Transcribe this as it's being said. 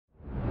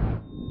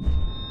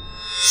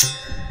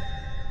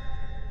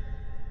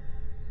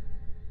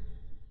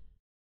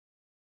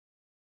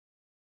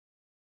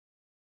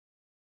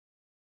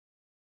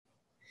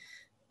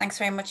Thanks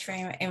very much for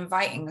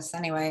inviting us.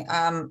 Anyway,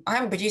 I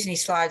haven't produced any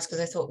slides because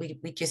I thought we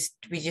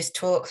just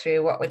talk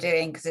through what we're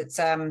doing, because it's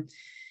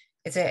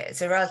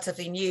a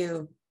relatively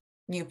new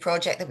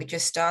project that we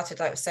just started.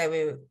 Like I say,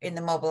 we're in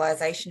the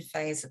mobilization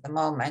phase at the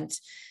moment.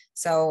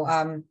 So,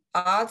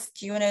 Ard,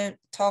 do you want to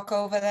talk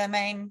over the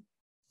main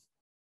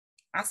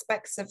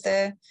aspects of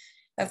the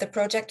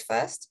project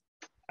first?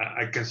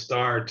 I can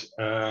start,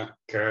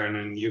 Karen,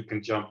 and you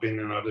can jump in,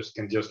 and others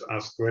can just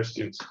ask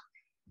questions.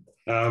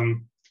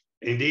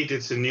 Indeed,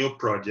 it's a new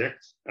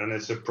project, and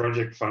it's a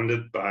project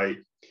funded by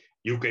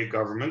UK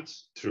government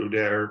through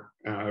their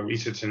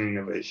research and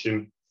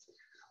innovation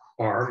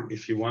arm,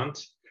 if you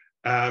want.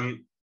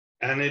 And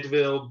it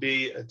will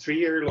be a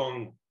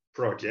 3-year-long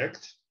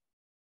project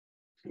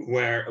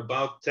where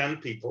about 10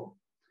 people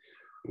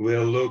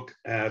will look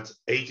at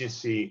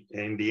agency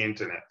in the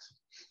internet.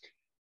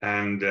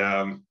 And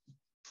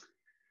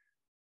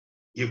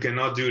you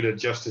cannot do that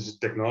just as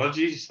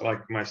technologies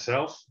like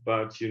myself,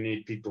 but you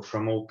need people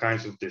from all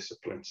kinds of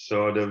disciplines.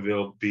 So there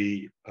will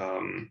be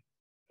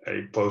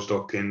a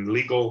postdoc in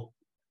legal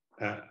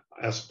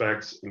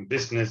aspects, in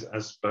business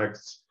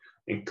aspects,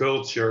 in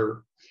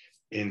culture,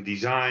 in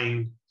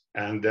design,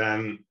 and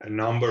then a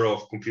number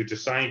of computer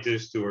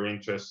scientists who are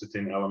interested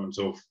in elements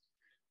of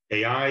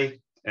AI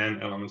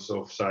and elements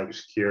of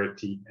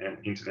cybersecurity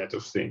and Internet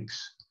of Things.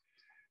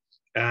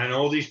 And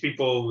all these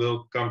people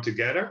will come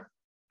together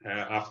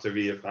after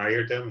we have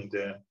hired them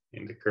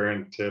in the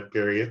current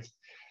period.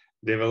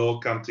 They will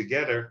all come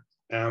together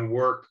and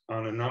work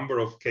on a number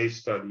of case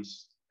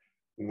studies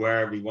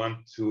where we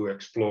want to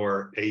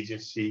explore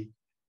agency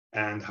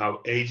and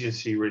how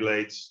agency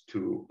relates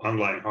to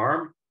online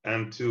harm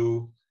and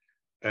to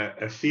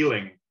a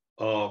feeling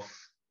of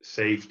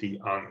safety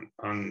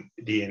on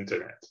the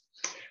internet.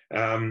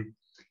 Let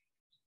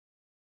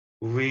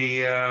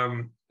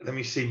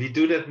me see, we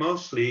do that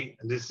mostly,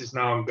 and this is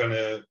now I'm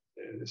gonna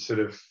sort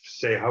of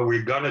say how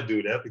we're gonna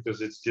do that,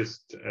 because it's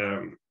just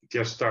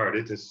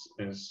started, as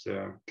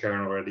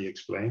Karen already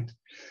explained.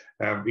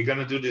 We're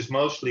gonna do this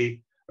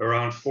mostly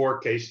around 4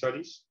 case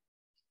studies.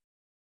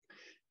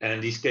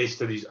 And these case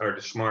studies are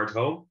the smart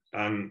home,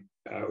 and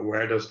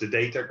where does the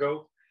data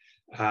go?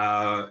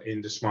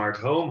 In the smart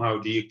home, how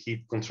do you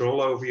keep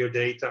control over your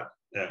data?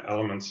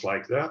 Elements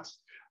like that.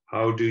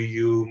 How do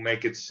you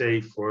make it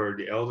safe for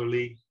the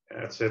elderly,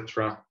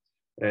 etc.,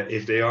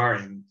 if they are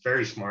in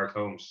very smart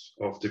homes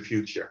of the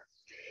future?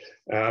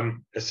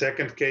 A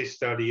second case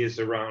study is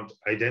around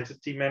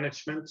identity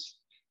management.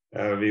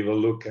 We will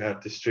look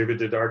at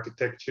distributed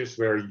architectures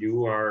where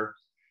you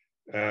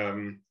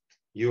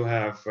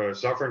have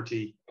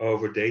sovereignty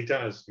over data,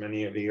 as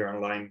many of you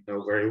online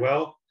know very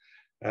well.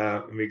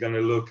 We're going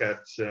to look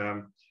at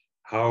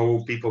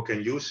how people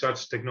can use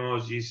such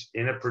technologies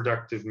in a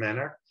productive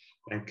manner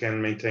and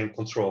can maintain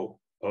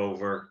control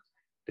over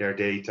their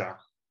data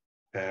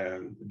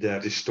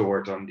that is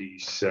stored on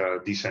these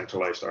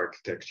decentralized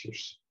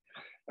architectures.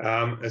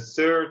 A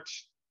third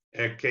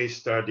case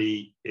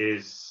study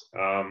is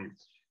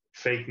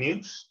fake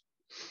news.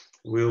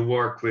 We'll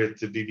work with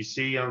the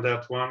BBC on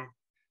that one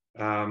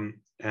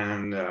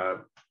and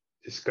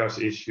discuss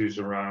issues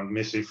around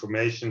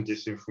misinformation,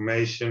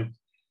 disinformation,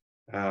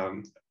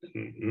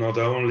 not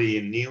only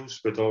in news,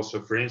 but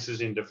also, for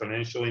instance, in the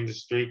financial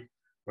industry,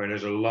 where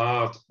there's a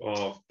lot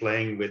of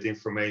playing with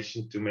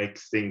information to make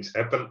things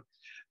happen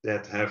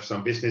that have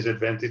some business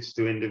advantage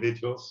to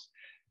individuals.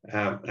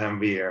 And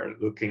we are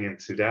looking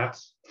into that.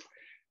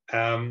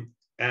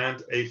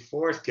 And a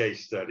fourth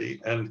case study,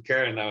 and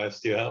Karen now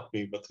has to help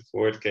me, but the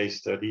fourth case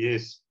study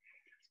is,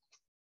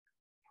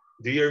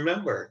 do you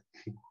remember?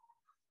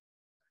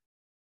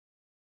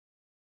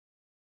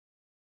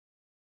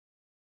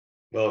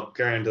 Well,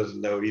 Karen doesn't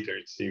know either,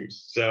 it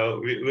seems.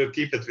 So we'll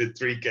keep it with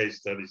 3 case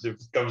studies. If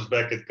it comes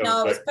back, it comes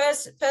back. No,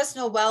 it's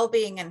personal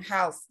well-being and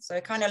health. So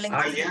it kind of links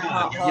to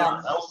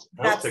health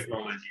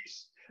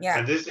technologies. Yeah.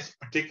 And this is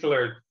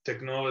particular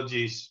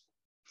technologies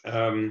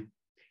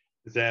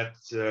that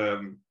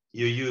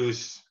you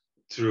use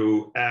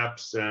through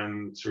apps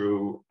and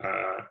through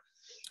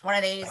one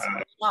of these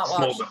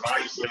small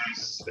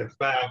devices,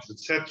 apps,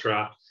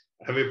 etc.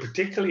 And we're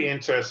particularly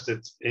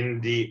interested in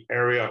the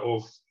area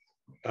of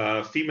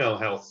female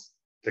health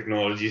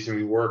technologies, and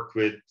we work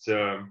with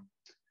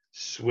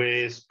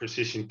Swiss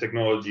Precision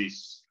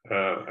Technologies,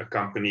 a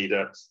company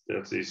that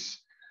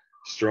is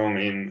strong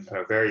in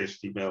various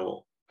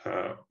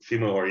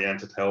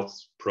female-oriented health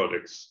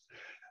products.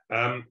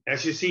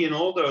 As you see in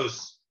all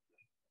those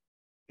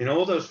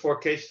 4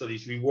 case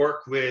studies, we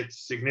work with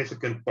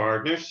significant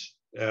partners.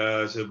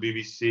 So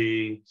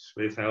BBC,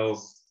 Swiss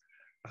Health.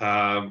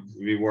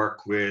 We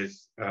work with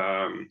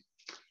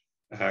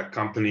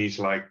companies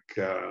like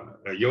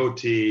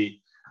Yoti.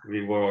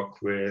 We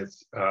work with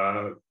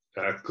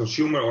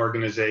consumer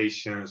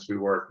organizations. We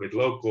work with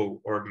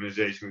local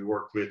organizations. We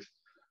work with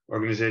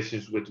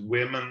organizations with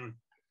women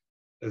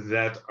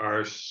that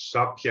are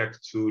subject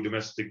to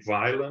domestic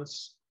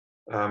violence,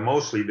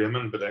 mostly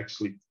women, but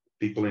actually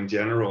people in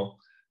general,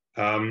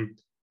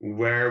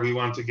 where we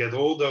want to get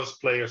all those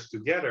players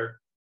together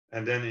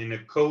and then in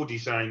a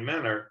co-design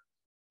manner,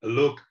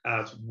 look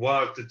at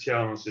what the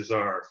challenges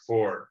are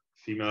for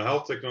female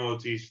health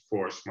technologies,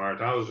 for smart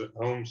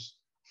homes,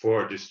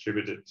 for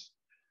distributed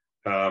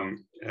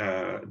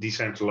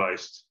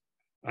decentralized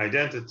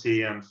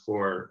identity, and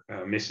for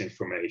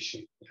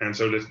misinformation. And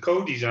so this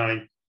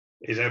co-design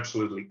is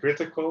absolutely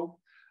critical.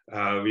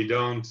 We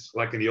don't,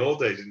 like in the old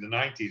days, in the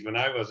 90s, when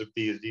I was a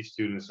PhD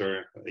student,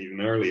 or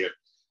even earlier,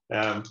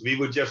 we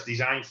would just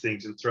design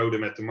things and throw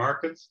them at the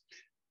market.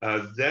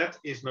 That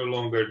is no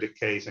longer the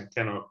case and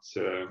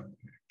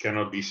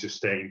cannot be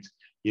sustained.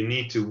 You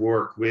need to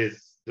work with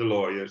the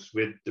lawyers,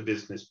 with the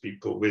business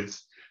people, with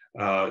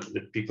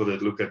the people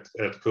that look at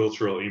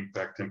cultural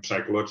impact and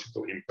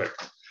psychological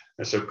impact.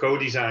 And so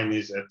co-design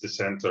is at the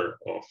center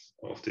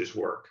of this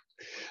work.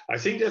 I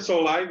think that's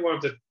all I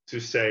wanted to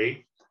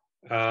say.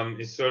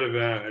 It's sort of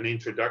an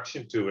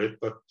introduction to it,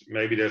 but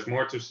maybe there's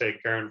more to say,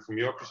 Karen, from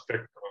your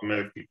perspective, or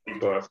maybe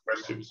people have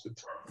questions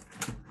that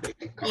they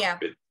can come Yeah.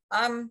 with.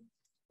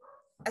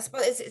 I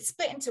suppose it's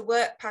split into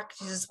work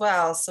packages as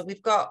well. So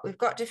we've got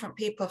different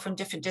people from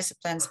different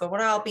disciplines, but what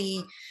I'll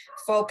be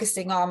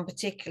focusing on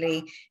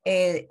particularly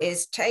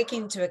is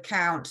taking into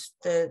account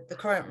the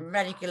current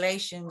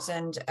regulations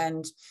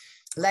and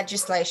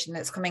legislation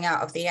that's coming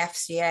out of the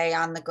FCA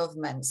and the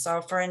government.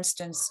 So for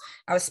instance,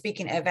 I was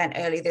speaking at an event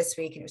early this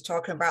week, and it was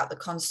talking about the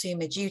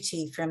consumer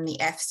duty from the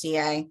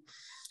FCA,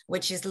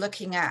 which is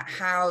looking at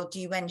how do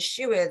you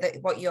ensure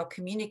that what you're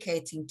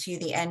communicating to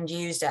the end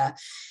user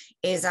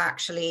is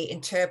actually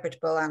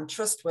interpretable and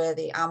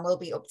trustworthy and will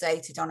be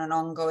updated on an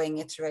ongoing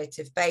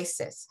iterative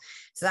basis.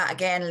 So that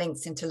again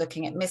links into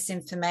looking at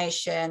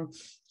misinformation,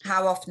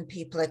 how often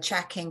people are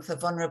checking for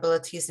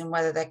vulnerabilities and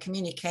whether their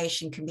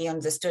communication can be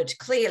understood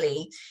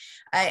clearly.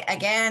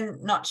 Again,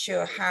 not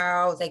sure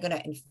how they're going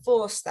to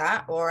enforce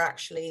that or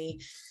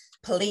actually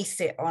police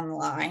it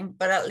online,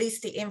 but at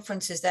least the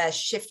inferences there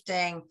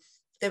shifting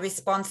the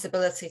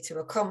responsibility to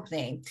a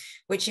company,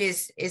 which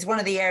is one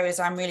of the areas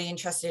I'm really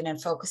interested in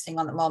and focusing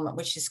on at the moment,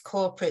 which is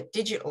corporate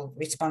digital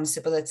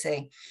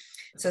responsibility.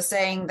 So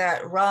saying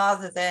that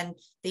rather than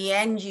the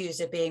end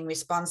user being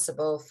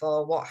responsible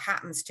for what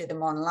happens to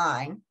them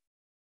online,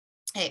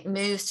 it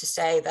moves to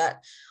say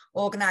that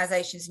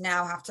organizations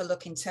now have to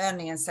look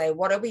internally and say,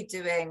 what are we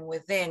doing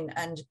within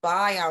and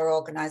by our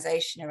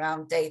organization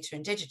around data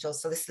and digital?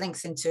 So this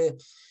links into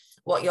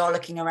what you're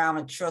looking around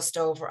with trust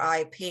over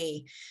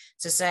IP.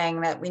 So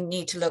saying that we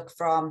need to look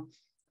from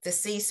the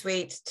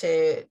C-suite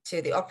to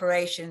the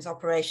operations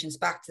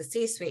back to the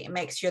C-suite, and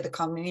make sure the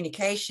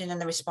communication and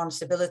the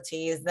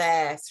responsibility is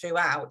there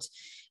throughout.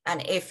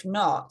 And if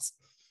not,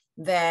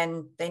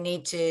 then they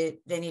need to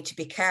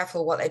be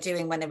careful what they're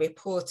doing when they're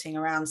reporting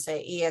around,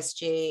 say,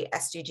 ESG,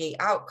 SDG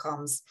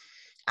outcomes,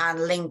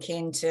 and link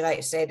into, like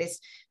you say,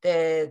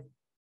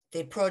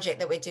 the project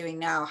that we're doing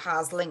now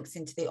has links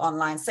into the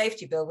online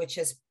safety bill, which,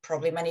 as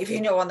probably many of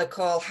you know on the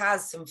call,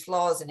 has some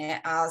flaws in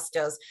it, as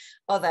does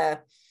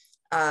other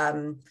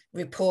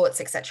reports,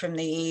 etc., from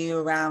the EU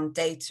around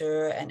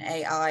data and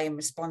AI and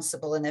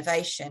responsible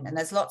innovation. And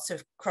there's lots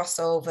of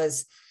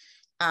crossovers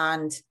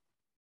and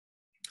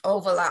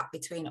overlap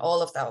between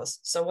all of those.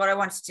 So what I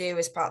want to do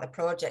as part of the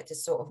project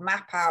is sort of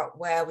map out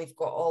where we've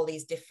got all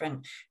these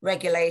different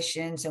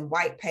regulations and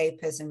white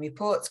papers and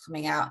reports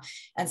coming out,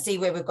 and see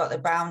where we've got the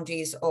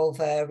boundaries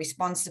over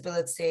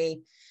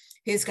responsibility,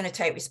 who's going to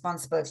take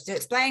responsibility. To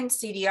explain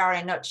CDR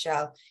in a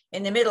nutshell,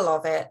 in the middle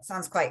of it,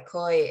 sounds quite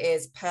coy,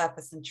 is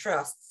purpose and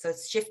trust. So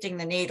it's shifting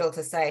the needle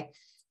to say,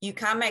 you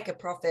can make a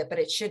profit, but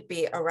it should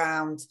be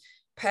around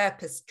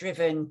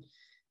purpose-driven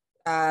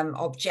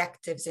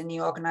objectives in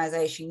the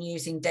organization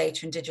using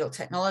data and digital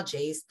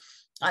technologies.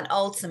 And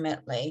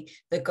ultimately,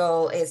 the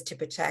goal is to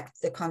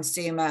protect the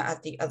consumer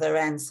at the other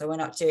end. So we're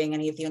not doing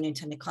any of the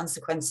unintended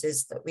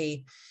consequences that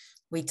we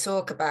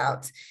talk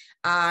about.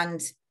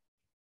 And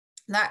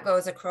that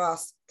goes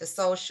across the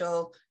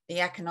social,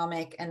 the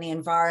economic, and the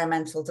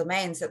environmental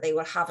domains that they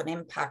will have an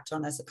impact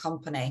on as a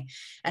company.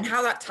 And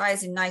how that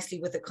ties in nicely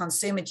with the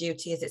consumer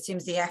duty is it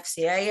seems the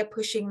FCA are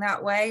pushing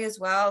that way as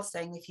well,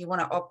 saying if you want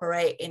to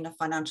operate in the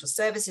financial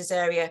services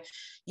area,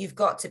 you've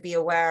got to be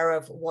aware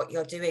of what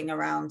you're doing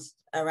around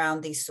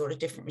these sort of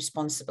different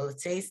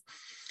responsibilities.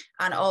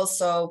 And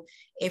also,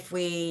 if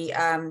we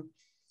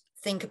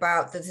think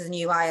about that there's a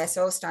new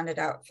ISO standard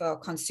out for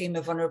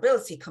consumer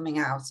vulnerability coming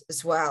out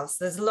as well.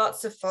 So there's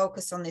lots of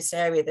focus on this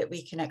area that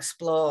we can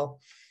explore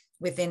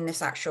within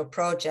this actual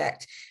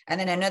project. And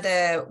then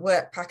another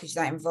work package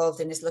that I'm involved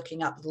in is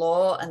looking at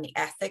law and the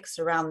ethics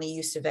around the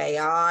use of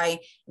AI,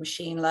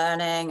 machine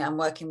learning, and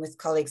working with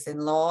colleagues in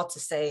law to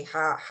say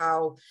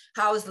how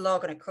is the law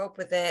going to cope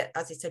with it?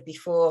 As I said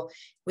before,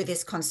 with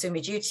this consumer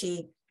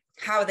duty,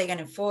 how are they going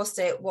to enforce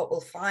it? What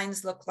will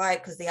fines look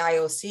like? Because the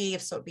IOC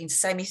have sort of been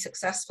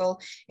semi-successful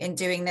in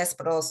doing this,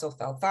 but also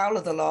fell foul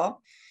of the law.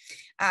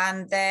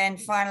 And then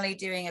finally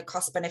doing a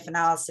cost-benefit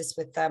analysis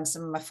with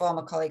some of my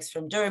former colleagues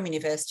from Durham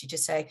University to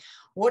say,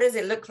 what does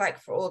it look like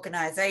for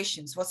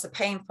organizations? What's the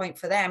pain point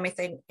for them if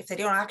they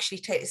don't actually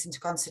take this into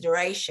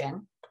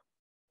consideration?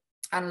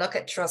 and look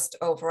at trust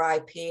over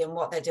IP and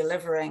what they're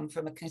delivering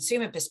from a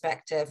consumer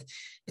perspective,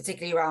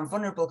 particularly around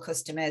vulnerable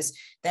customers,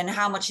 then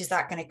how much is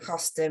that going to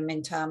cost them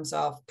in terms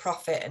of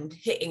profit and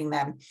hitting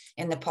them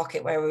in the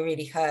pocket where it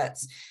really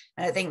hurts?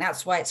 And I think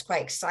that's why it's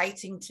quite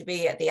exciting to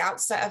be at the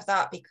outset of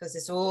that, because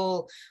it's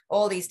all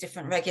these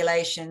different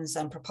regulations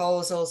and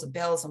proposals and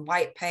bills and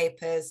white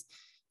papers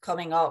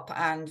coming up,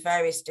 and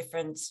various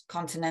different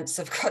continents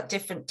have got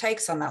different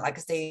takes on that. Like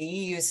I say, the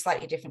EU is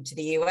slightly different to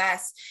the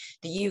US.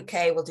 The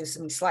UK will do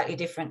something slightly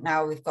different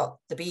now. We've got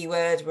the B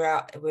word,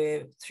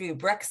 we're through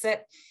Brexit,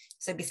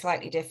 so it'd be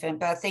slightly different.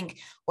 But I think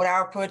what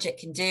our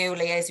project can do,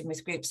 liaising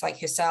with groups like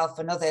yourself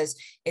and others,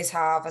 is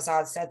have, as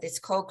I said, this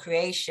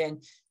co-creation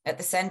at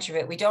the center of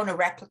it. We don't want to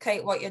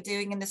replicate what you're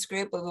doing in this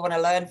group, but we want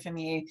to learn from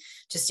you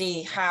to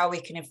see how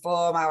we can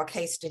inform our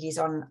case studies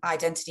on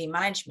identity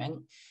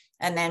management,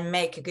 and then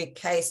make a good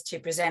case to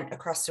present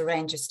across a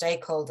range of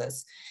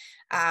stakeholders.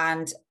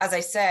 And as I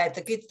said,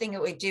 the good thing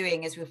that we're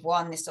doing is we've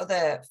won this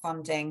other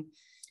funding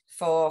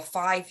for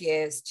 5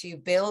 years to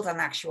build an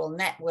actual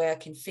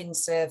network in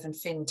FinServe and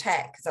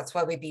FinTech, because that's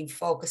where we've been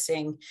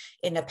focusing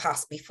in the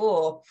past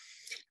before.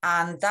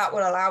 And that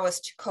will allow us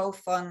to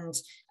co-fund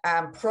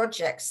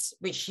projects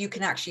which you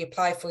can actually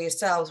apply for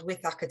yourselves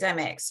with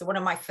academics. So one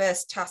of my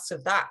first tasks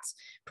of that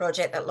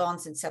project that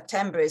launched in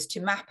September is to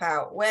map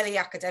out where the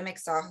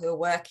academics are who are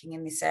working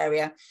in this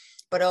area,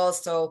 but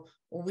also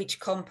which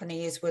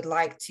companies would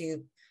like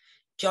to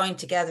join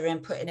together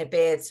and put in a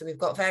bid. So we've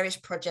got various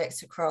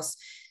projects across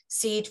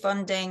seed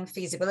funding,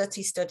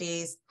 feasibility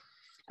studies,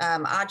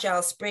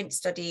 agile sprint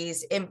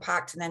studies,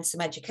 impact, and then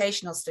some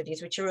educational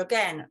studies, which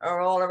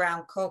are all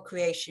around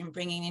co-creation,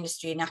 bringing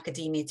industry and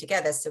academia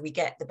together so we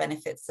get the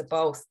benefits of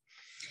both.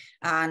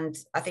 And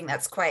I think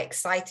that's quite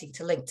exciting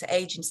to link to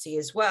agency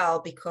as well,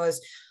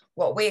 because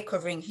what we're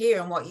covering here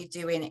and what you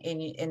do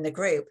in the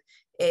group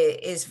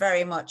is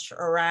very much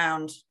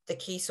around the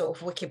key sort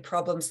of wicked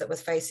problems that we're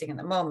facing at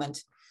the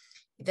moment.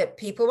 That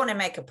people want to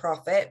make a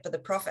profit, but the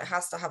profit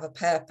has to have a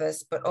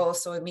purpose, but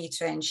also we need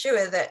to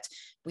ensure that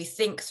we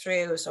think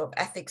through sort of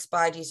ethics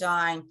by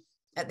design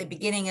at the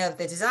beginning of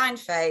the design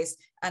phase,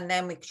 and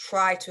then we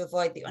try to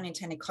avoid the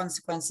unintended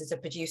consequences of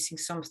producing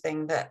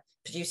something that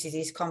produces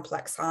these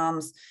complex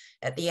harms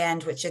at the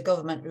end, which a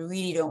government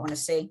really don't want to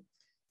see.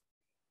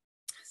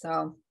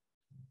 So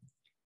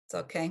it's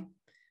okay.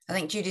 I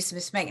think Judy's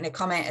just making a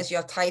comment as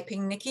you're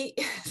typing, Nikki,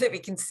 that we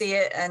can see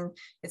it, and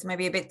it's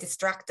maybe a bit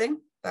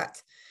distracting,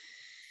 but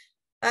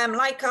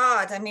like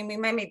Ard, I mean, we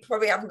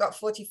probably haven't got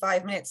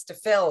 45 minutes to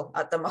fill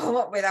at the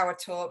moment with our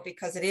talk,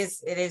 because it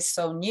is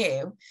so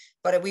new,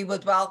 but we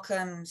would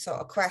welcome sort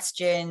of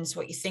questions,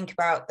 what you think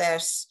about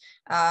this.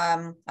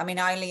 I mean,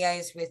 I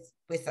liaise with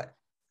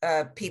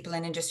people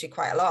in industry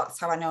quite a lot. That's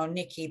how I know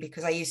Nikki,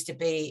 because I used to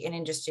be in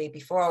industry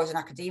before I was in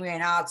academia,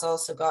 and Ard's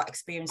also got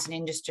experience in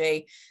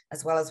industry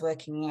as well as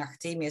working in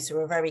academia. So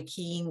we're very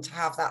keen to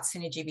have that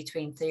synergy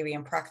between theory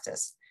and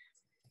practice.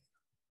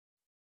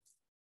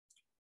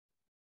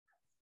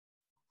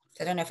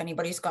 I don't know if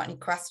anybody's got any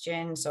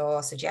questions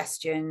or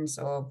suggestions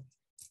or.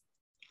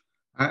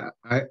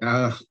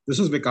 This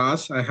is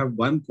Vikas. I have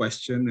one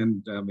question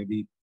and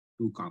maybe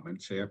two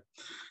comments here.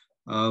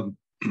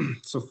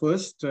 So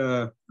first,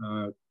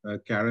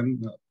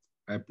 Karen,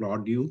 I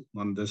applaud you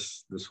on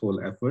this whole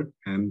effort,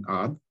 and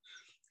Ard,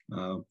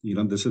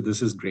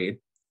 this is great.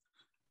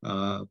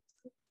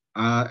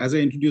 As I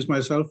introduce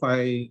myself,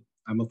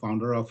 I'm a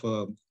founder of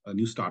a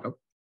new startup.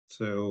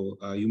 So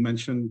you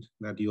mentioned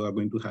that you are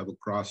going to have a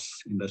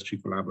cross-industry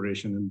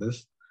collaboration in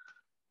this.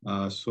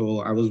 So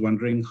I was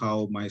wondering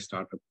how my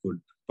startup could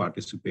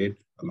participate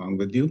along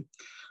with you.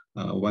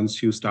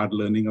 Once you start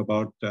learning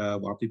about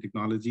Wapti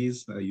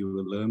Technologies, you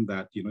will learn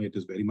that it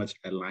is very much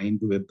aligned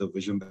with the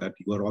vision that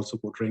you are also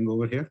portraying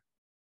over here.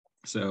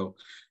 So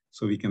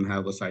we can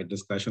have a side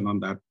discussion on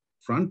that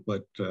front,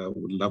 but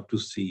would love to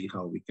see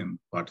how we can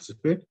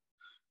participate.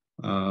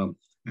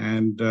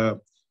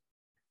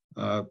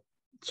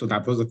 So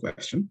that was the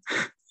question.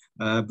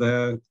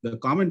 The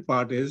comment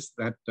part is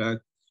that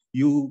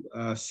you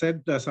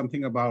said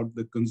something about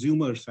the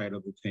consumer side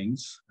of the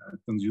things,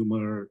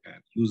 consumer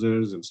and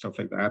users and stuff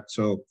like that.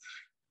 So,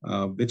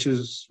 which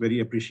is very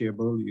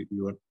appreciable.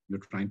 You're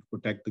trying to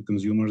protect the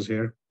consumers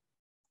here,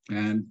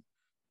 and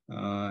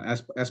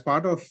as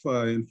part of,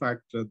 in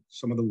fact,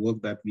 some of the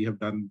work that we have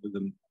done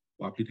within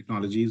Wapti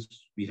Technologies,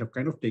 we have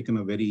kind of taken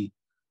a very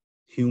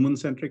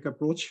human-centric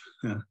approach.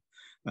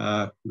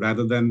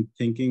 Rather than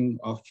thinking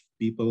of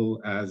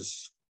people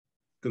as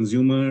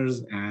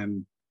consumers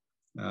and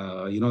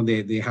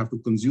they have to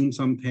consume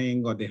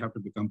something or they have to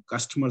become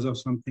customers of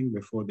something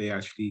before they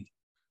actually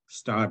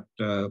start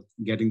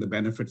getting the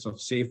benefits of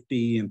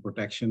safety and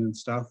protection and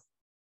stuff.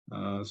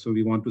 So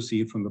we want to see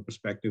it from the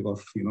perspective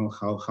of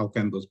how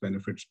can those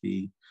benefits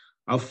be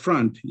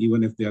upfront,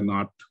 even if they're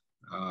not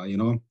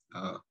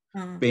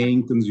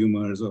paying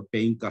consumers or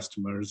paying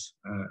customers,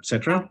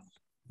 etc.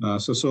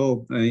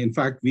 So in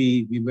fact,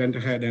 we went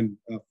ahead and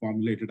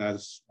formulated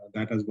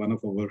that as one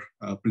of our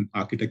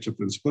architecture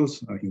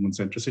principles, human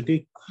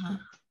centricity.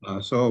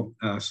 So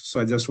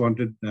I just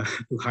wanted to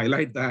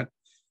highlight that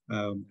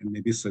and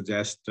maybe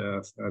suggest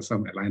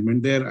some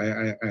alignment there.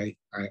 I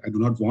do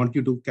not want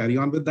you to carry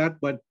on with that,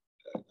 but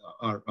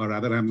or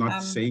rather, I'm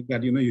not saying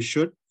that you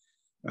should,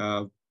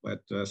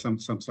 but some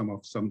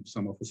of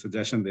the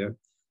suggestion there.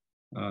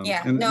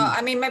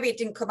 I mean, maybe it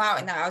didn't come out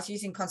in that. I was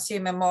using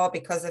consumer more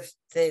because of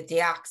the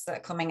acts that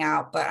are coming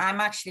out, but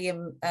I'm actually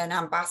an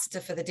ambassador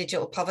for the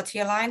Digital Poverty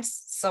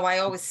Alliance. So I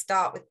always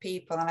start with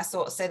people, and I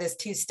sort of say there's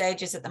two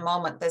stages at the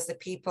moment. There's the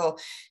people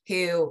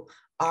who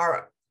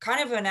are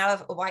kind of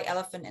a white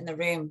elephant in the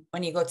room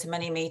when you go to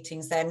many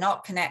meetings. They're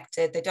not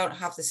connected. They don't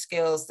have the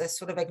skills. They're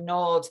sort of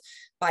ignored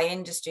by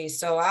industry.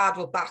 So Ad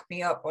will back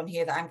me up on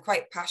here that I'm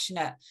quite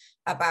passionate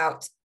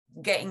about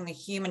getting the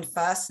human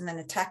first and then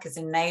the tech as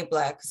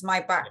enabler, because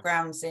my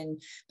background's in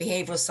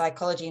behavioral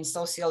psychology and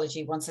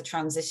sociology once I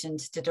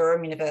transitioned to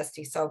Durham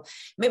University. So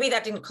maybe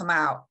that didn't come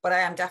out, but I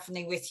am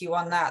definitely with you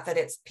on that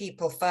it's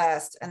people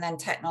first and then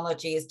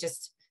technology is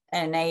just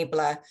an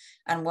enabler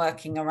and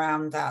working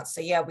around that.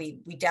 So yeah, we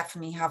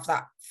definitely have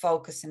that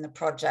focus in the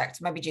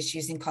project, maybe just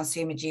using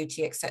consumer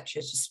duty,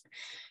 etc. Just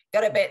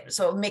got a bit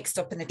sort of mixed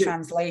up in the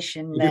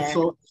translation there.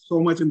 So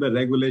much in the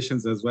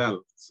regulations as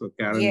well. So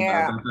Karen,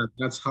 yeah.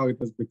 That's how it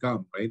has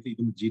become, right?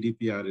 Even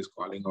GDPR is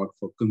calling out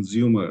for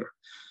consumer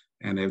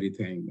and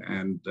everything.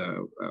 And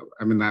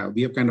I mean,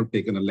 we have kind of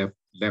taken a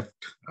left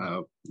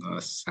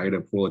side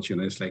approach,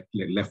 it's like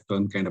left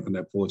turn kind of an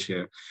approach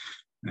here.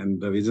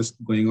 And we're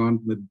just going on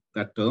with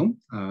that term.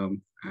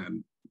 And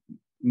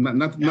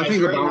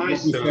nothing about what you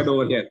said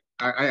over here.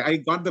 I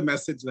got the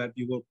message that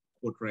you were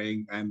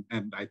portraying, and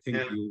I think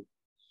you.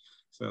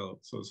 So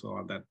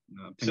on that.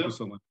 Thank you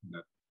so much for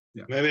that.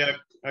 Yeah. Maybe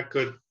I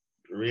could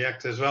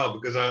react as well,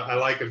 because I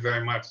like it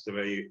very much the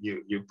way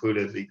you put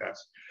it, Vikas.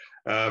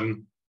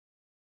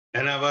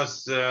 And I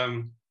was.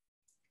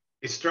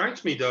 It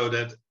strikes me though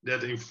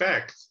that in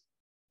fact,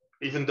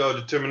 even though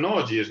the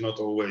terminology is not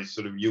always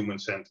sort of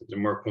human-centered, the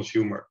more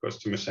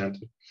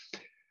customer-centered,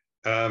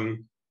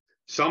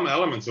 some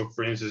elements of,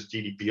 for instance,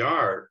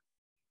 GDPR,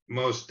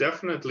 most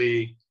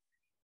definitely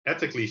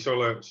ethically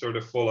sort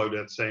of follow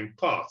that same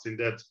path, in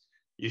that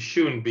you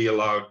shouldn't be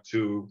allowed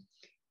to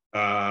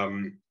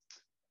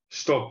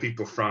stop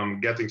people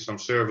from getting some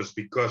service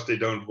because they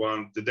don't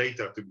want the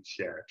data to be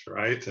shared,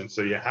 right? And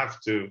so you have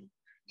to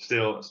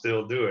still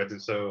do it.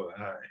 And so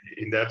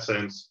in that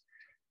sense,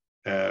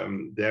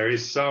 there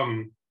is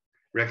some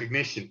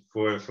recognition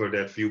for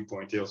that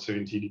viewpoint also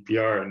in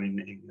GDPR, and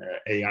in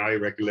AI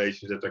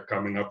regulations that are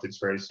coming up. It's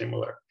very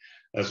similar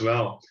as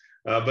well.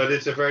 But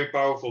it's a very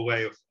powerful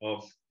way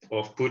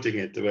of putting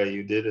it the way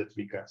you did it,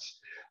 Vikas.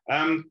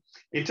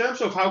 In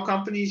terms of how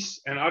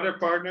companies and other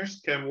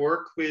partners can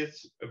work with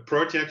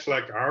projects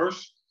like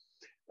ours,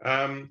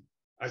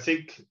 I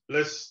think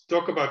let's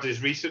talk about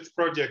this research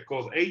project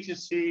called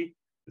Agency.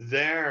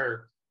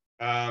 There,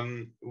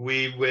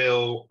 we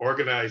will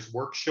organize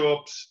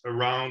workshops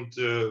around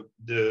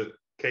the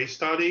case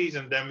studies,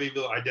 and then we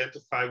will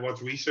identify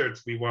what research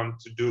we want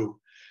to do.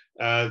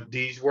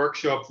 These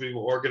workshops we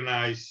will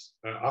organize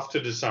after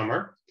the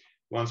summer,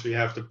 once we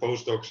have the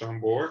postdocs on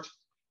board.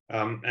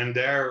 And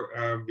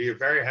there, we are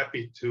very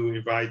happy to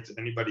invite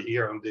anybody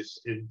here on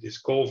in this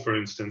call, for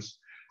instance,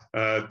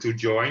 to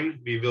join.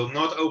 We will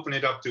not open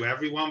it up to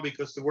everyone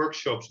because the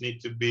workshops need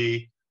to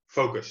be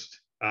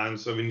focused. And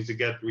so we need to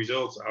get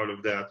results out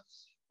of that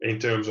in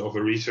terms of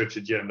a research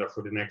agenda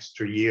for the next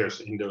 3 years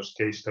in those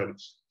case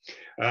studies.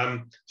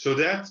 So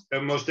that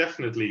most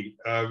definitely,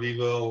 we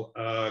will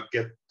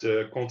get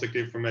contact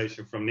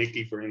information from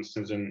Nikki, for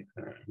instance, and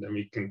then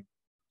we can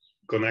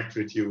connect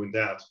with you with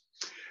that.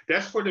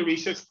 That's for the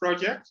research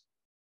project.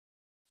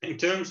 In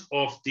terms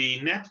of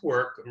the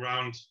network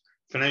around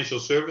financial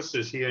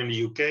services here in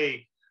the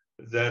UK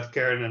that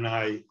Karen and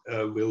I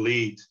will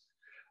lead,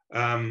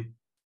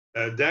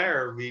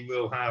 there we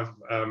will have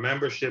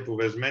membership of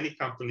as many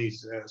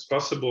companies as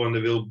possible, and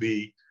there will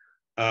be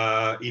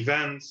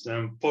events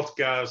and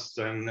podcasts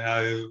and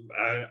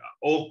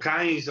all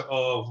kinds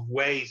of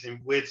ways in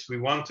which we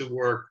want to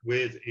work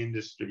with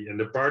industry, and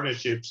the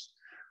partnerships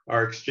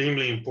are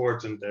extremely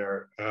important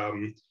there.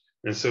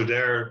 And so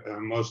there,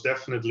 most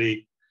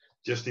definitely,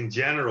 just in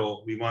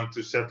general, we want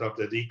to set up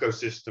that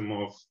ecosystem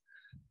of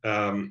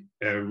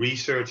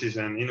researchers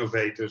and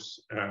innovators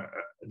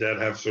that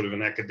have sort of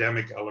an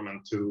academic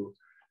element to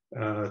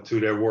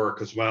their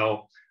work as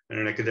well, and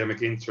an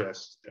academic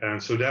interest.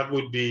 And so that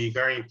would be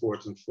very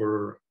important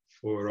for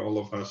all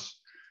of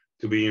us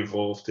to be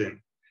involved in.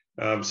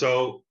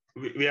 So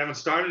we haven't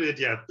started it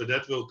yet, but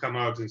that will come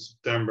out in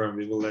September, and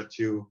we will let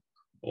you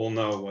all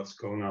know what's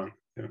going on.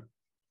 Yeah.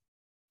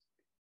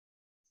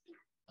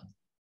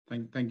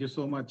 Thank you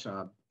so much,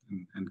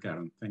 and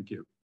Karen. Thank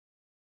you.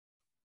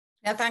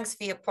 Yeah, thanks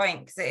for your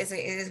point, because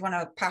it is one of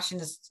the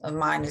passions of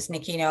mine, as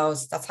Nikki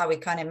knows. That's how we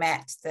kind of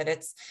met, that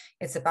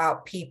it's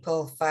about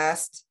people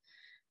first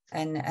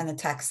and the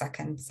tech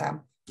second.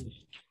 So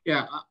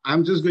yeah,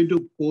 I'm just going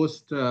to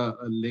post a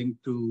link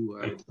to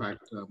in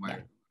fact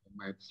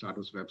my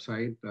startup's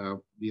website.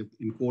 We have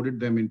encoded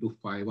them into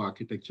 5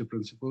 architecture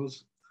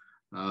principles,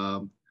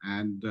 and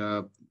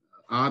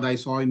Ad, I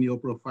saw in your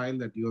profile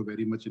that you are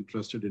very much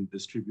interested in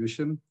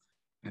distribution,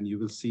 and you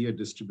will see a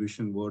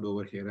distribution word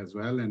over here as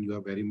well, and you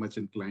are very much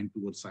inclined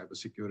towards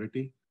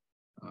cybersecurity.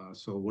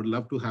 So would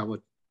love to have a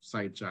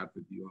side chat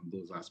with you on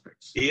those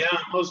aspects. Yeah,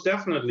 most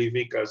definitely,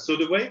 Vika. So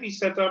the way we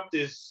set up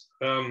this,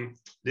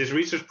 this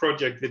research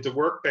project with the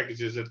work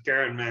packages that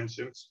Karen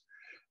mentioned,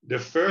 the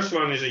first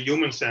one is a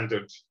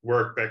human-centered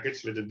work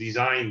package with a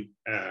design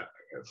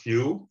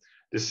view.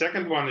 The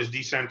second one is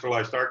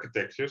decentralized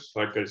architectures,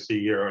 like I see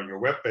here on your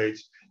webpage.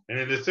 And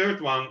then the third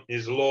one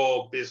is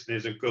law,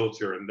 business, and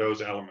culture, and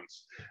those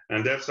elements.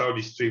 And that's how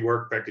these three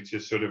work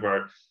packages sort of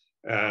are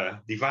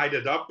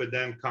divided up, but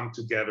then come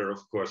together,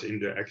 of course, in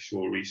the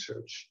actual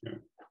research. Yeah.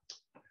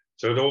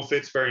 So it all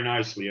fits very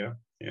nicely. Yeah.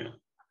 Yeah.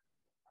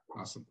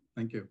 Awesome.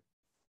 Thank you.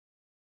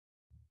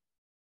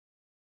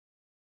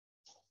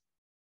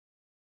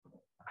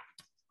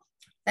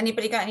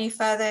 Anybody got any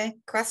further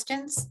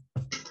questions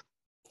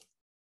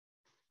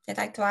they'd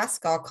like to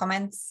ask or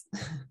comments?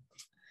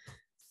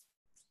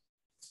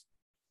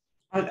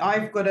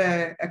 I've got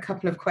a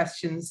couple of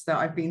questions that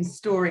I've been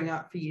storing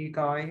up for you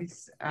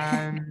guys.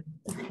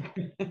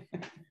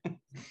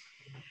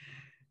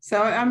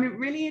 So I'm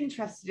really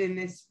interested in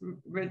this,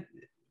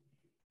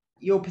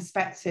 your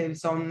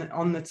perspectives on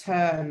the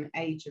term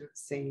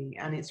agency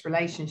and its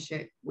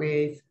relationship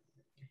with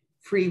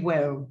free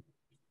will,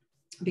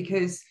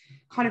 because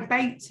kind of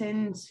baked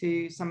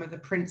into some of the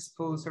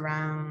principles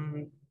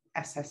around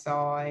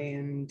SSI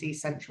and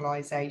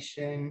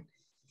decentralization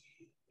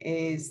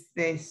is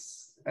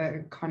this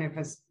kind of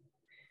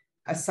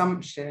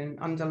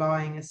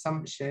underlying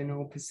assumption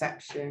or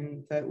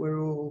perception that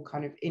we're all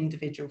kind of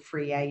individual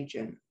free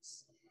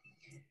agents.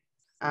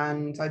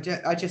 And I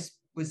just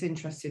was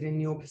interested in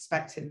your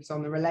perspectives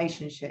on the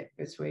relationship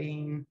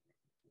between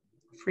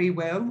free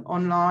will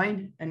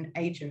online and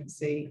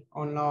agency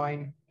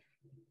online.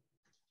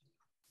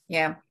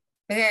 Yeah,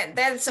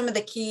 that's some of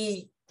the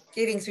key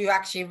things we've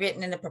actually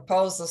written in the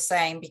proposal,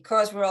 saying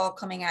because we're all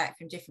coming at it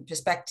from different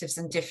perspectives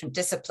and different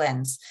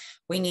disciplines,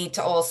 we need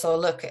to also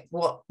look at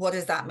what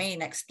does that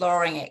mean,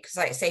 exploring it. Because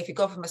like I say, if you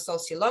go from a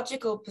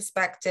sociological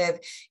perspective,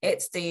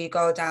 it's do you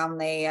go down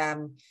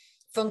the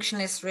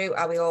functionalist route?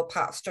 Are we all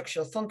part of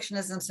structural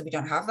functionalism, so we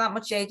don't have that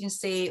much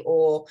agency?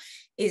 Or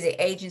is it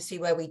agency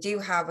where we do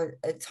have an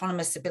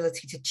autonomous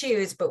ability to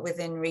choose, but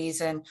within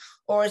reason?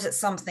 Or is it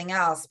something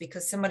else?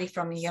 Because somebody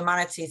from the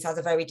humanities has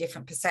a very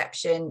different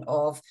perception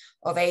of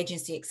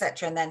agency,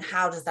 etc. And then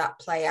how does that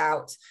play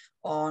out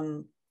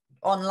on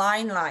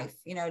online life?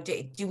 You know,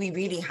 do we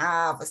really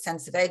have a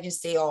sense of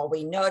agency, or are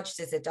we nudged?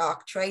 Is it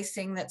dark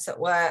tracing that's at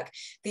work?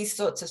 These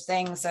sorts of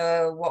things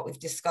are what we've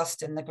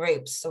discussed in the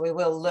groups. So we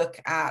will look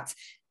at,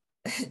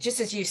 just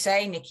as you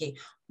say, Nikki,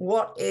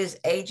 what is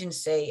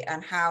agency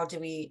and how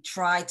do we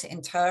try to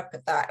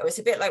interpret that? It was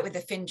a bit like with the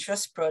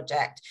FinTrust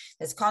project.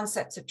 There's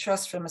concepts of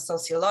trust from a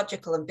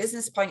sociological and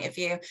business point of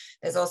view.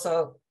 There's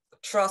also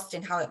trust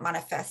in how it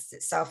manifests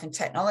itself in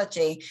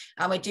technology.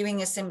 And we're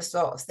doing a similar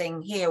sort of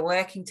thing here,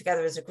 working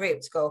together as a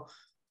group to go,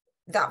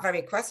 that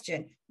very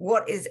question,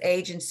 what is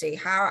agency?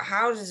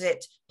 How does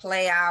it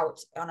play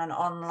out on an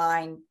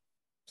online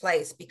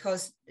place?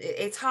 Because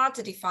it's hard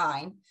to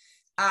define.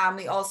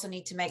 We also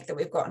need to make that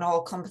we've got an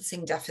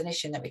all-encompassing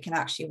definition that we can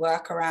actually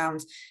work around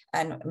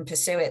and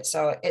pursue it.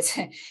 So it's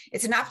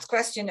an apt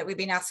question that we've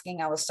been asking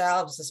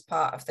ourselves as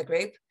part of the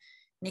group,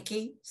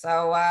 Nikki.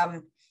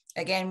 So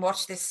again,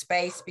 watch this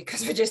space,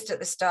 because we're just at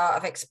the start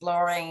of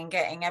exploring and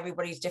getting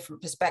everybody's different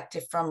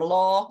perspective from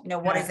law. You know,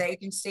 what is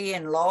agency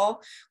in law?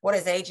 What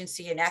is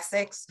agency in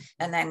ethics?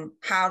 And then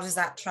how does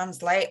that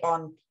translate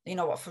on, you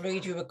know, what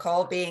Fareed would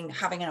call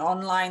having an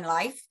online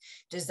life?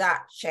 Does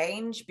that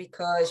change?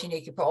 Because, you know,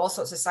 you can put all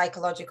sorts of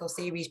psychological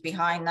theories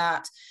behind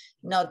that,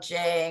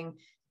 nudging,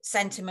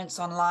 sentiments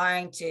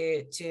online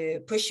to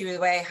push you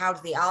away. How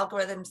do the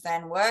algorithms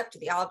then work? Do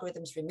the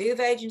algorithms remove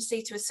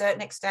agency to a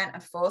certain extent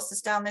and force us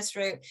down this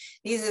route?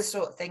 These are the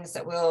sort of things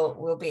that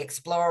we'll be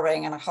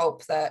exploring, and I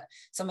hope that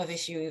some of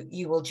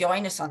you will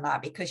join us on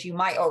that, because you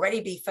might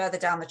already be further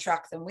down the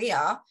track than we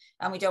are,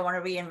 and we don't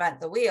want to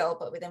reinvent the wheel,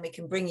 but then we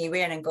can bring you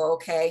in and go,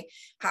 okay,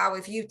 how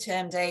have you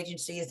termed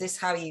agency? Is this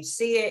how you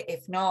see it?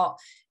 If not,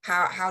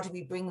 how do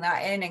we bring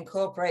that in,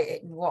 incorporate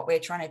it in what we're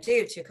trying to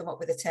do to come up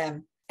with a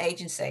term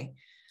agency?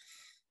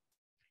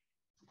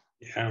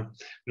 Yeah,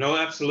 no,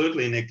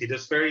 absolutely, Nikki.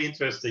 That's very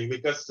interesting,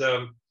 because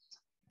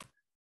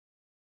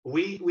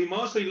we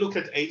mostly look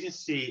at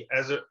agency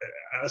as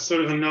a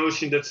sort of a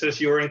notion that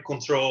says you're in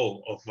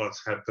control of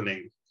what's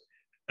happening,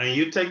 and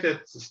you take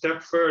that a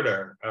step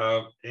further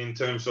in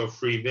terms of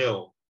free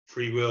will,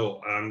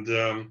 and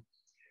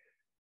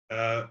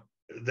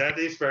that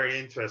is very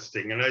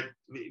interesting. And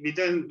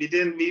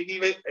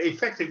we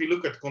effectively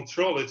look at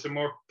control. It's a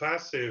more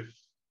passive,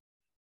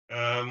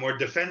 more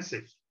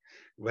defensive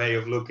way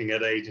of looking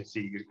at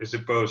agency as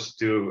opposed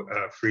to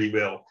free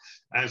will.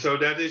 And so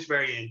that is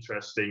very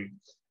interesting.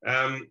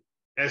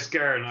 As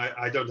Karen,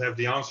 I don't have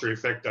the answer. In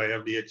fact, I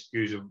have the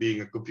excuse of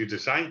being a computer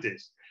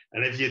scientist.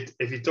 And if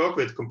you talk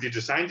with computer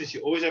scientists,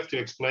 you always have to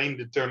explain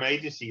the term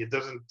agency. It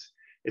doesn't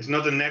It's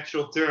not a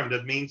natural term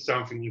that means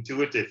something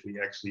intuitively,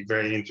 actually,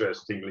 very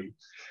interestingly.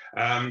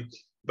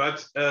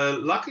 But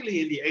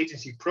luckily in the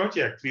agency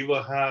project, we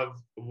will have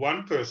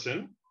one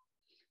person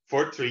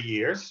for 3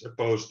 years, a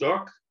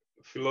postdoc,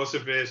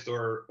 philosophist,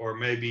 or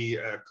maybe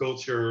a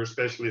culture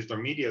specialist or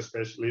media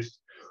specialist,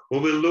 who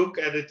will look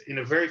at it in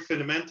a very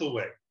fundamental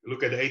way.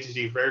 Look at the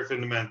agency very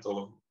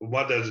fundamental.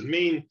 What does it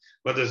mean?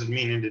 What does it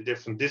mean in the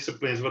different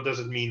disciplines? What does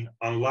it mean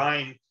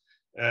online?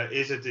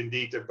 Is it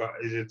indeed about,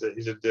 is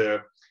it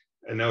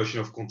a notion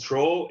of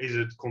control? Is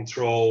it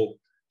control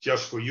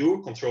just for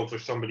you, control for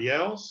somebody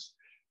else,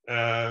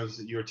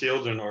 your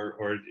children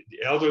or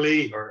the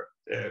elderly or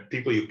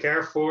people you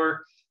care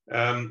for?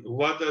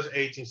 What does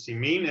agency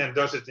mean? And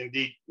does it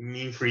indeed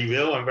mean free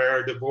will? And where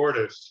are the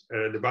borders,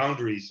 the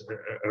boundaries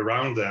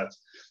around that?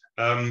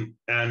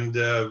 And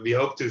we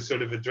hope to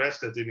sort of address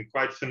that in a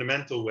quite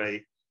fundamental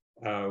way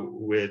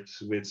with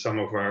some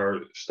of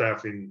our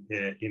staff in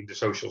the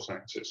social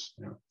sciences.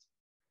 Yeah.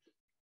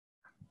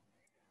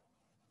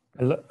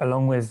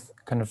 Along with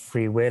kind of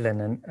free will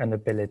and an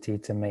ability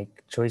to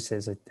make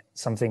choices,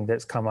 something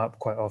that's come up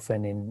quite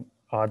often in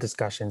our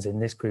discussions in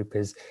this group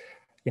is,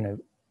 you know,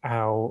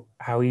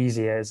 how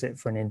easy is it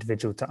for an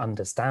individual to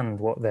understand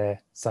what they're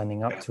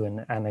signing up to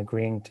and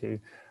agreeing to,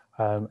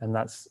 and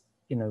that's,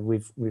 you know,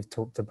 we've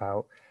talked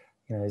about,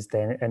 you know, is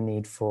there a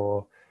need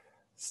for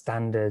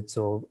standards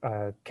or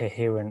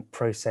coherent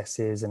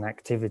processes and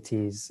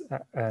activities,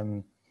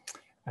 kind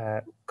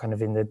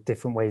of in the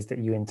different ways that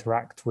you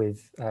interact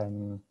with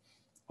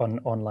on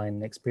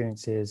online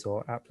experiences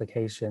or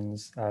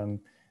applications,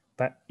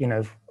 but you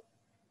know,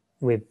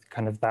 with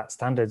kind of that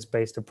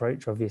standards-based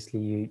approach,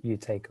 obviously you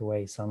take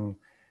away some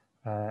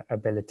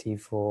ability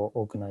for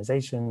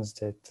organizations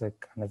to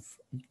kind of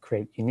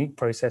create unique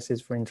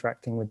processes for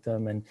interacting with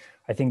them. And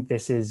I think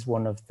this is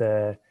one of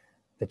the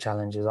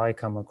challenges I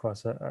come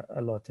across a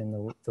lot in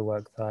the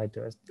work that I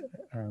do.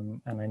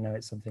 And I know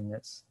it's something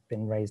that's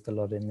been raised a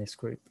lot in this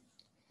group.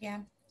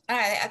 Yeah.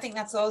 I think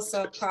that's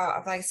also part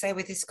of, like I say,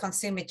 with this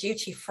consumer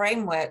duty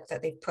framework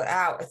that they've put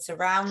out, it's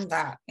around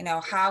that, you know,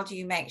 how do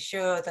you make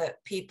sure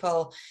that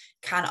people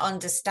can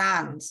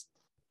understand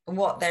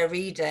what they're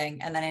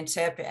reading and then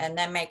interpret and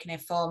then make an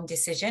informed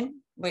decision,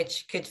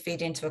 which could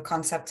feed into a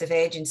concept of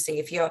agency.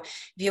 If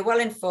you're well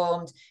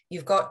informed,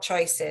 you've got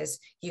choices,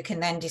 you can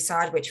then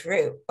decide which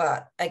route.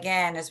 But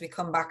again, as we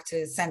come back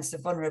to the sense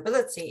of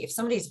vulnerability, if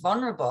somebody's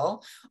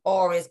vulnerable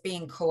or is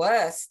being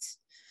coerced,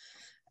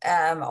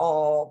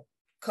 or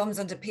comes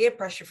under peer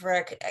pressure,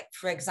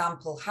 for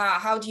example,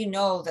 how do you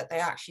know that they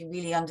actually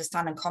really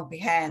understand and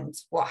comprehend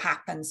what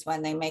happens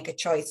when they make a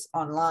choice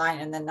online,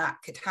 and then that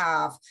could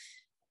have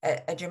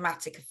a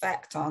dramatic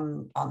effect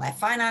on their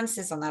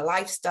finances, on their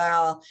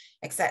lifestyle,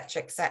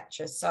 etc.,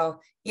 etc. So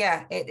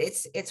yeah,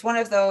 it's one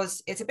of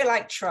those. It's a bit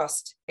like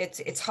trust.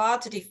 It's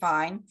hard to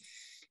define.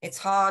 It's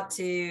hard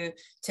to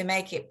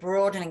make it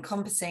broad and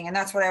encompassing, and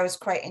that's what I was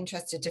quite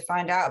interested to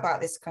find out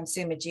about this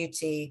consumer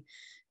duty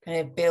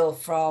kind of bill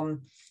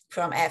from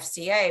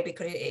FCA,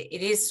 because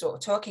it is sort of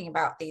talking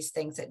about these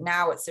things, that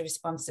now it's the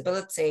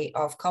responsibility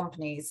of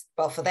companies,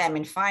 well, for them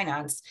in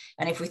finance.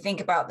 And if we think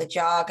about the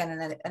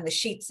jargon and the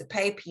sheets of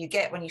paper you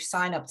get when you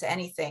sign up to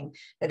anything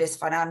that is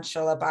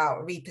financial,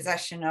 about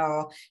repossession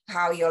or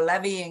how you're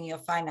levying your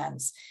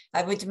finance,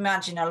 I would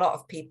imagine a lot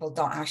of people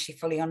don't actually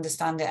fully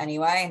understand it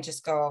anyway and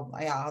just go,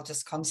 oh, yeah, I'll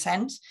just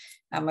consent.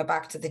 And we're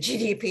back to the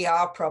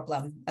GDPR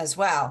problem as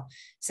well.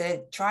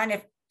 So trying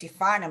to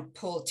define and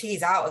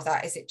tease out of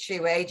that, is it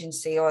true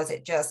agency, or is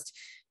it just,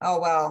 oh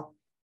well,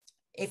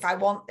 if I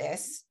want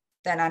this,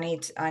 then I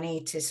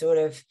need to sort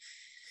of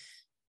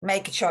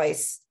make a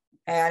choice.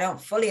 I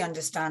don't fully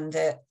understand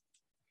it.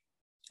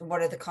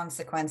 What are the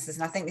consequences?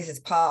 And I think this is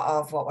part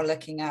of what we're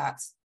looking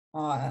at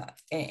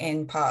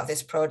in part of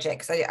this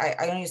project. So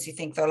I honestly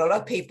think that a lot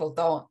of people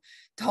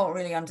don't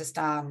really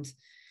understand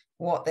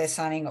what they're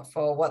signing up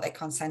for, what they're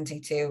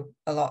consenting to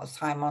a lot of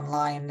time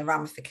online, the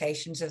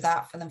ramifications of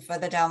that for them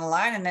further down the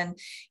line. And then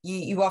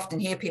you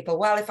often hear people,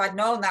 well, if I'd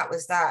known that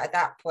was that at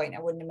that point,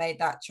 I wouldn't have made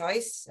that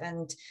choice.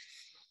 And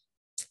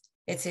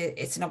it's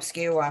an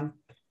obscure one.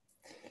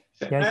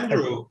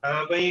 Andrew,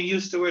 when you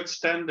use the word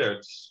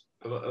standards,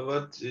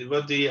 what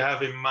do you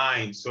have in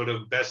mind? Sort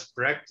of best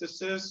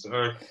practices,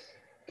 or?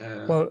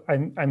 Well,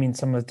 I mean,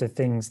 some of the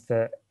things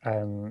that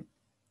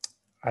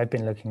I've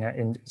been looking at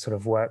in sort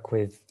of work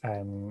with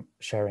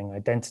sharing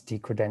identity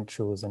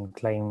credentials and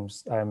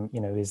claims. You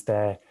know, is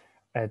there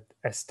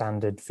a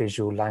standard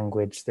visual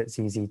language that's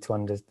easy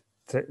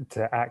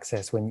to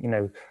access when, you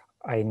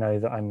know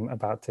that I'm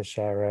about to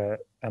share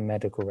a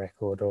medical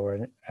record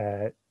or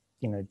a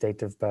you know,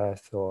 date of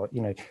birth, or,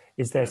 you know,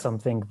 is there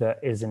something that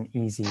is an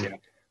easy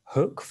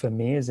hook for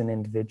me as an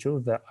individual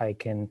that I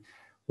can,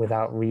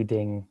 without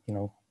reading, you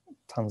know,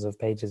 tons of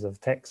pages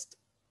of text,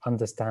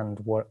 understand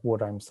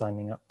what I'm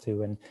signing up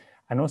to,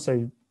 and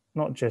also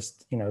not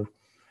just, you know,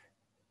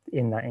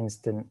 in that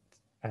instant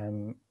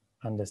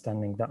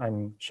understanding that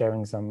I'm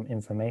sharing some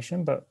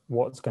information, but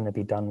what's going to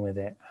be done with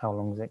it, how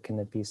long is it going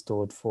to be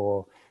stored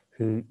for,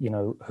 who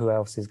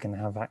else is going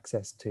to have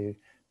access to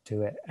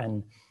it.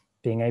 And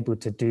being able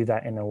to do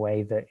that in a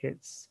way that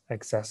it's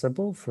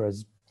accessible for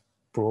as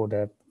broad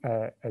a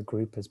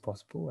group as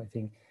possible, I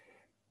think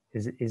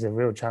is a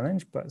real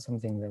challenge, but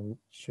something that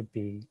should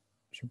be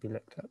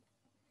looked at.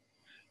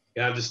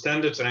 Yeah, the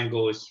standards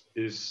angle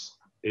is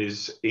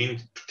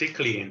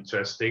particularly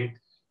interesting.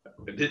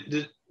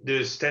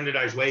 The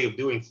standardized way of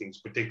doing things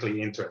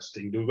particularly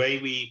interesting. The way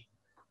we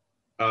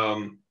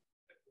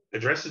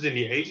address it in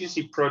the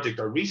agency project,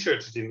 or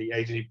research it in the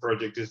agency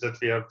project, is that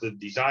we have the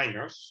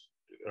designers,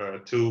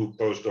 two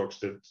postdocs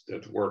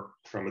that work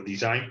from a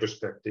design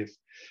perspective,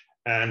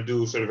 and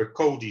do sort of a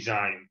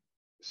co-design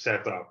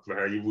setup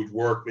where you would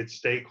work with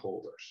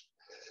stakeholders.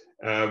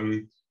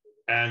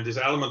 And this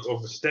element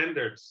of a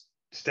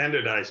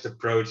standardized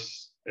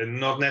approach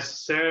not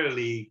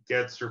necessarily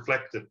gets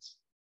reflected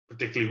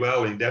particularly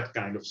well in that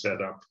kind of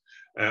setup,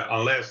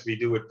 unless we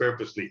do it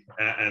purposely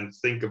and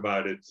think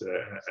about it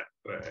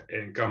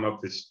and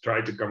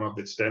try to come up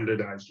with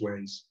standardized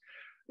ways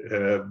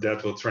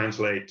that will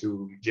translate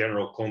to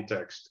general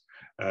context.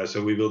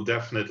 So we will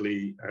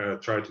definitely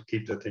try to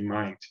keep that in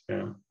mind.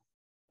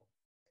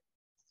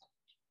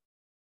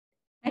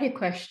 I had a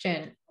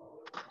question.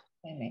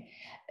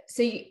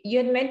 So you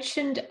had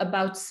mentioned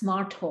about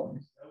smart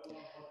home.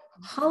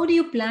 How do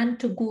you plan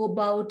to go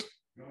about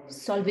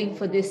solving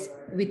for this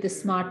with the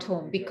smart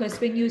home? Because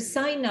when you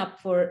sign up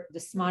for the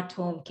smart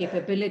home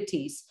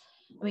capabilities,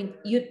 I mean,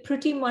 you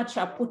pretty much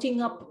are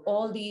putting up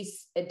all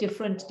these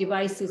different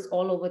devices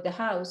all over the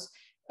house,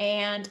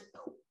 and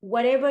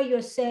whatever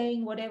you're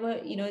saying, whatever,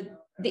 you know,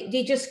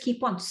 they just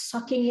keep on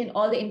sucking in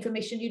all the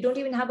information. You don't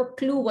even have a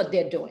clue what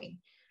they're doing,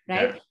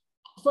 right? Yeah.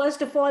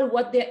 First of all,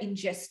 what they're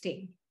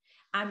ingesting.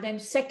 And then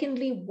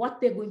secondly, what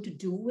they're going to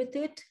do with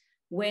it,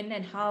 when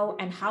and how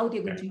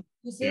they're going to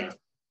use it.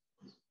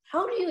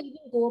 How do you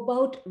even go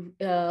about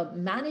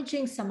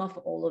managing some of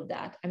all of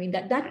that? I mean,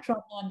 that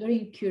problem, I'm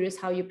very curious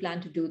how you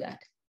plan to do that.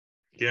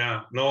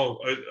 Yeah, no,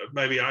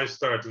 maybe I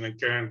start and then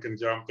Karen can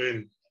jump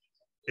in.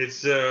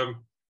 It's, I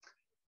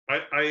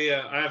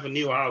have a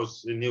new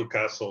house in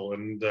Newcastle,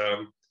 and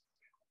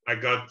I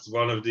got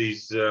one of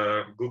these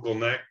Google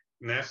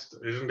Nest,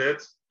 isn't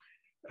it?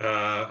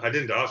 I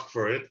didn't ask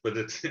for it, but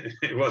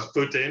it was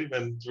put in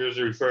and it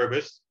was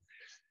refurbished.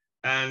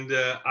 And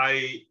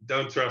I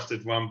don't trust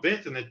it one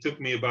bit. And it took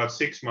me about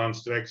 6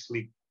 months to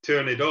actually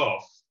turn it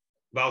off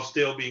while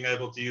still being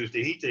able to use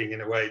the heating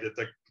in a way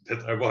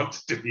that I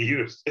wanted to be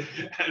used.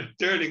 And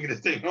turning the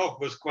thing off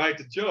was quite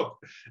a job.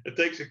 It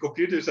takes a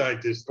computer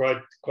scientist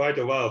quite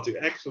a while to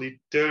actually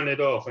turn it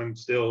off and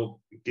still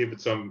give it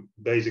some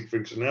basic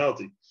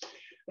functionality.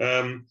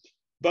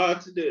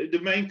 But the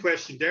main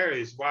question there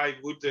is, why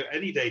would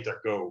any data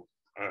go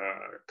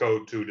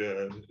to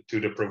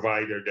the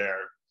provider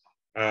there?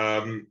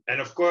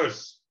 And of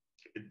course,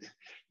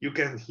 you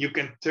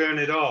can turn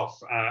it off,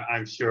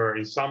 I'm sure,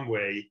 in some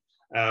way,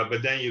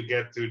 but then you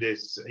get to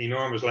this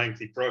enormous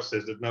lengthy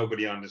process that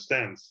nobody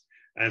understands.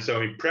 And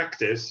so in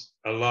practice,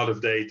 a lot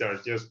of data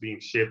is just being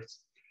shipped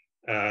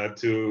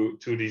to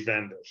these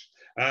vendors.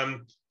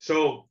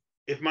 So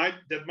that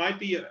might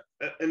be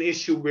an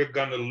issue we're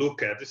going to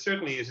look at. It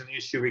certainly is an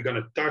issue we're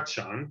going to touch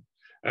on.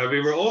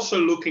 We were also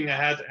looking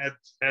ahead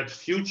at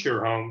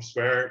future homes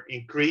where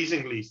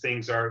increasingly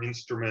things are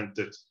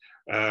instrumented.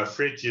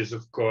 Fridges,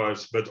 of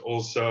course, but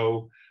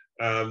also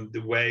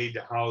the way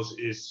the house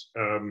is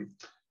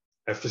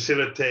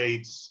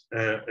facilitates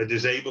a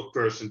disabled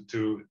person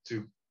to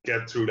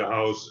get through the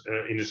house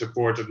in a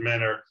supported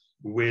manner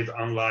with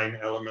online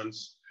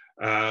elements.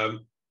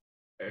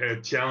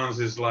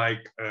 Challenges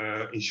like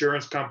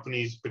insurance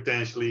companies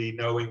potentially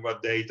knowing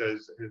what data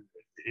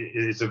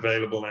is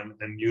available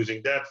and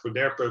using that for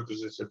their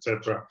purposes,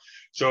 etc.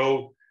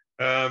 So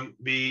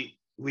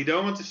we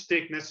don't want to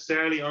stick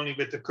necessarily only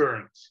with the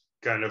current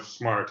kind of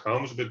smart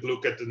homes, but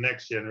look at the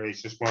next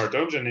generation smart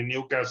homes. And in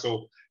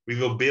Newcastle, we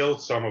will build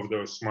some of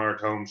those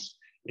smart homes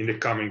in the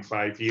coming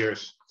 5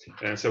 years.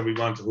 And so we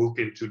want to hook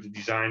into the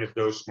design of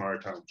those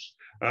smart homes.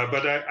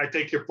 But I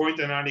take your point,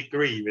 and I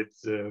agree with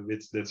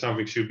that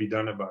something should be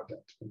done about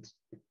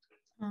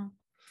that.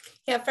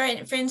 Yeah,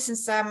 for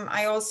instance,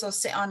 I also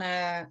sit on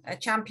a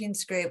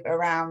champions group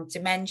around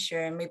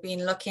dementia, and we've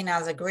been looking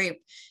as a group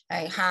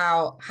at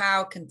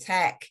how can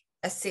tech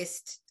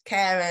assist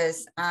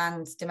carers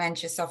and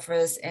dementia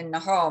sufferers in the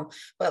home.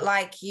 But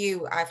like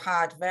you, I've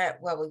had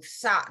we've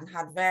sat and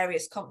had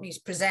various companies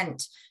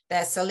present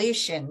their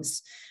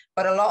solutions,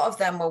 but a lot of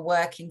them were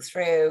working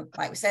through,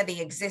 like we said, the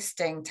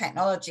existing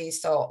technology.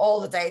 So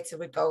all the data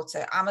would go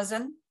to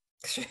Amazon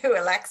through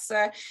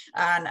Alexa,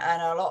 and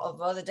a lot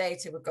of other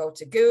data would go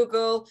to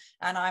Google.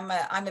 And I'm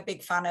a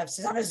big fan of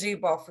Susanna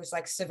Zuboff, who's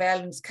like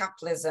surveillance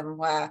capitalism,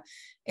 where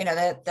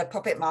the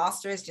puppet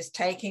master is just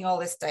taking all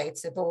this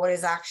data, but what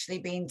is actually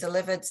being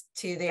delivered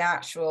to the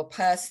actual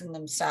person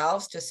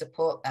themselves to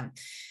support them.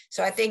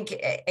 So I think,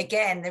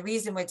 again, the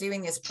reason we're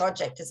doing this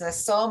project is there's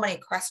so many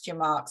question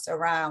marks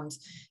around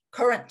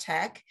current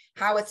tech,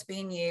 how it's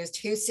being used,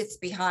 who sits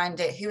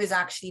behind it, who is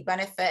actually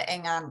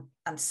benefiting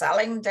and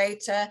selling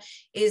data.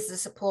 Is the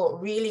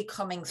support really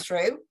coming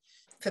through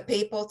for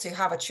people to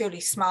have a truly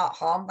smart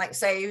home. Like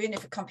say, even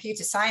if a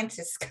computer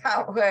scientist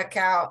can't work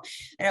out,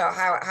 you know,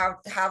 how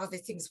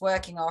everything's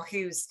working, or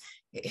who's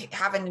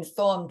have an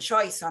informed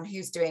choice on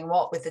who's doing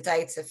what with the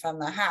data from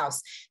the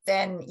house,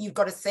 then you've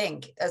got to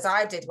think, as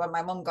I did when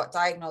my mum got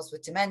diagnosed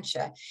with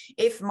dementia,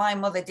 if my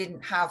mother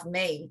didn't have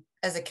me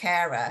as a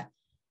carer,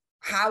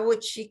 how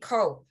would she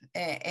cope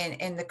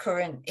in the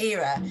current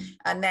era?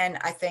 And then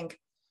I think,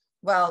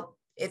 well,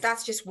 if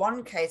that's just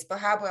one case, but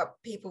how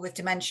about people with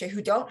dementia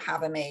who don't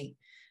have a me?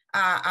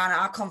 And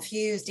are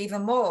confused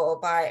even more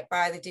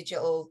by the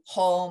digital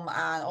home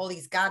and all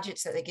these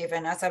gadgets that they're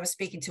given. As I was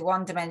speaking to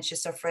one dementia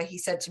sufferer, he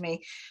said to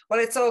me, well,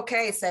 it's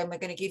okay saying we're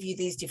going to give you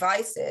these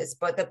devices,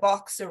 but the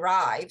box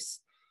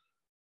arrives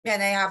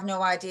and they have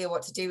no idea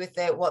what to do with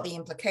it, what the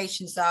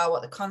implications are,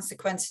 what the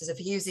consequences of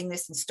using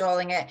this,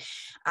 installing it.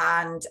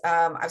 And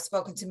I've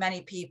spoken to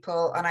many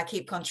people, and I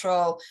keep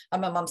control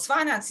of my mum's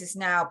finances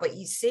now, but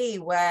you see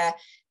where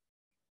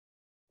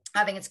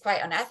I think it's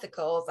quite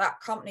unethical that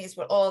companies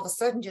will all of a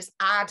sudden just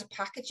add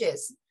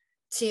packages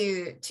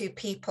to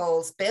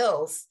people's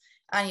bills,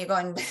 and you're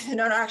going, they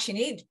don't actually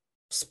need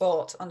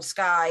sport on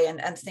Sky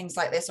and things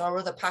like this, or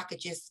other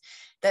packages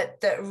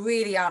that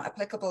really aren't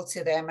applicable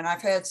to them. And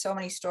I've heard so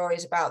many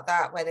stories about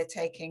that where they're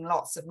taking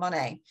lots of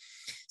money.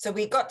 So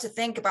we've got to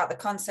think about the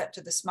concept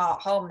of the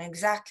smart home and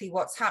exactly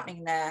what's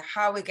happening there,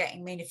 how we're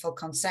getting meaningful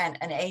consent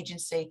and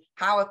agency,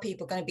 how are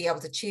people going to be able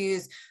to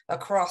choose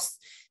across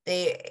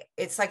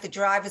it's like the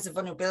drivers of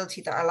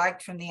vulnerability that I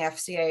liked from the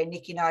FCA, and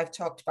Nikki and I have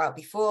talked about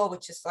before,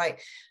 which is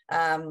like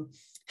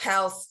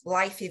health,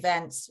 life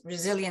events,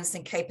 resilience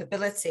and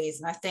capabilities.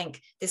 And I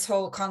think this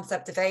whole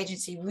concept of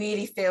agency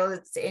really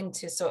fills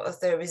into sort of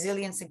the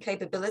resilience and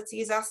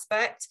capabilities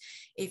aspect.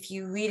 If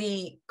you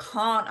really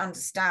can't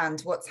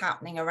understand what's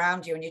happening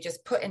around you and you're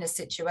just put in a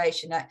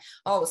situation that,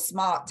 oh,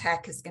 smart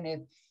tech is going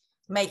to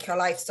make your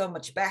life so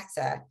much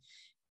better,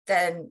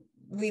 then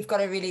we've got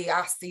to really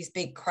ask these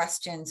big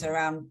questions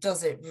around,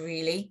 does it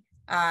really?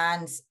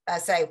 And I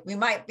say we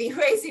might be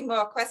raising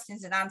more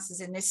questions and answers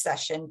in this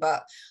session,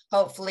 but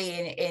hopefully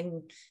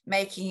in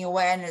making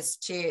awareness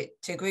to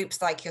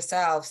groups like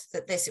yourselves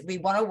that we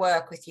want to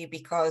work with you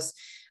because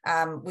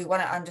we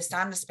want to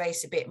understand the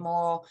space a bit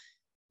more,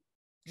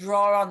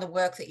 draw on the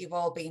work that you've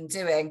all been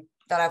doing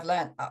that I've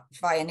learned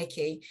via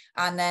Nikki,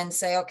 and then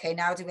say, okay,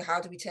 now how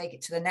do we take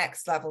it to the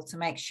next level to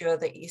make sure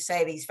that you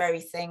say these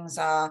very things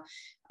are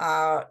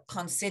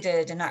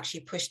considered and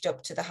actually pushed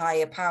up to the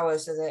higher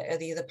powers of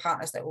the other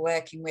partners that we're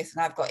working with.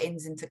 And I've got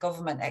ins into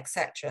government,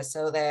 etc.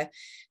 So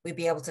we'd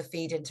be able to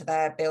feed into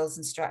their bills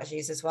and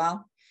strategies as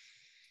well.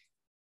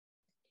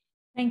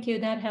 Thank you.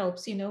 That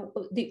helps. You know,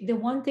 the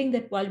one thing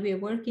that while we're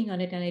working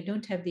on it, and I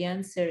don't have the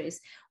answer, is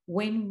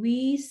when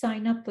we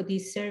sign up for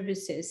these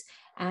services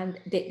and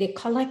they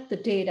collect the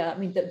data. I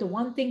mean, the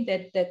one thing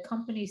that the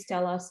companies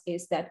tell us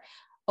is that,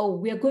 oh,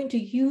 we are going to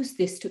use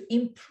this to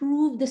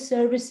improve the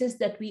services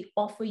that we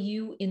offer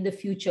you in the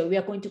future. We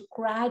are going to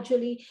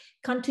gradually,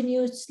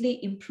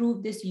 continuously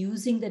improve this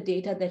using the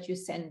data that you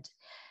send.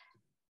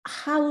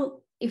 How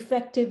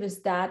effective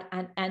is that?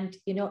 And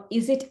you know,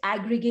 is it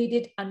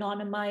aggregated,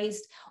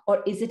 anonymized,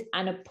 or is it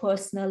on a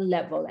personal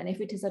level? And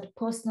if it is at a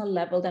personal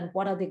level, then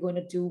what are they going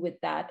to do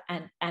with that?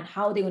 And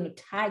how are they going to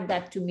tag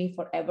that to me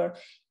forever?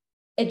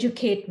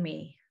 Educate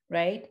me,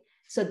 right?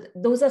 So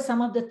those are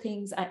some of the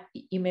things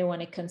you may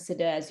want to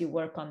consider as you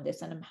work on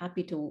this. And I'm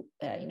happy to,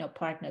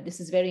 partner.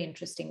 This is very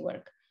interesting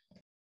work.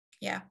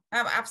 Yeah,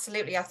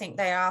 absolutely. I think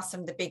they are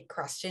some of the big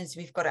questions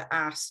we've got to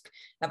ask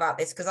about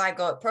this, because I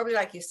go, probably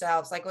like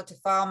yourselves, I go to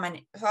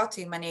far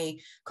too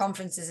many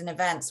conferences and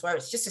events where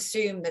it's just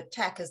assumed that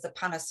tech is the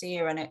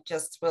panacea and it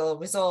just will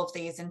resolve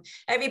these. And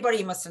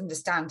everybody must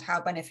understand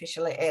how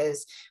beneficial it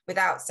is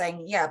without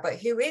saying, yeah, but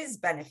who is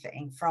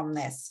benefiting from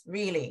this,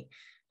 really?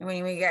 And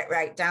when we get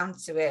right down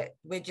to it,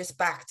 we're just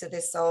back to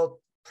this old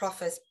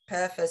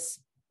purpose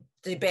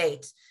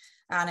debate.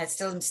 And it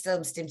still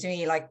seems to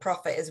me like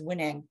profit is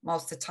winning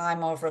most of the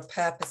time over a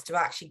purpose to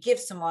actually give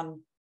someone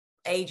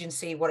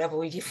agency, whatever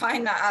we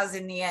define that as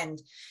in the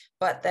end.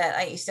 But that,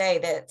 like you say,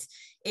 that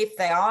if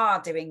they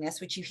are doing this,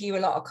 which you hear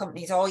a lot of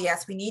companies, oh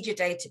yes, we need your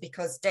data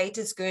because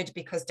data is good,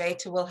 because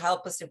data will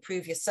help us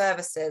improve your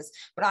services.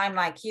 But I'm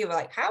like you,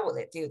 like, how will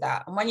it do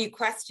that? And when you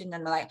question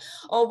them, they're like,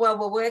 oh, well,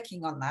 we're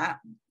working on that.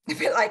 A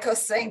bit like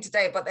us saying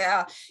today, but they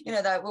are,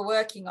 that we're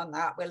working on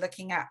that. We're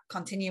looking at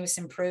continuous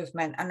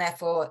improvement, and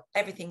therefore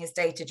everything is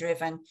data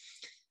driven.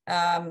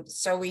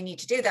 So we need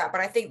to do that.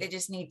 But I think there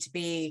just need to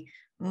be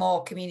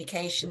more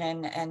communication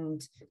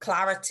and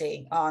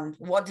clarity on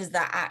what does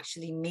that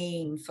actually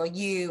mean for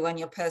you and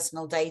your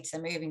personal data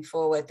moving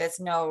forward. There's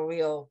no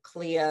real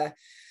clear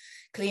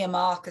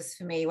markers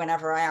for me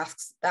whenever I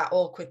ask that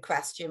awkward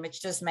question,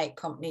 which does make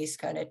companies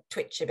kind of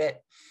twitch a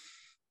bit.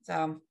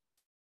 So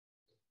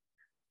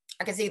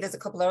I can see there's a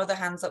couple of other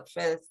hands up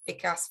for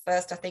Vikas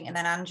first, I think, and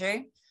then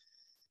Andrew.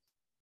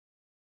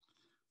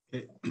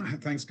 Okay.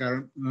 Thanks,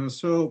 Karen.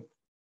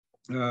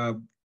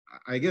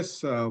 I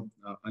guess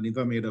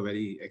Anita made a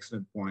very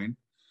excellent point.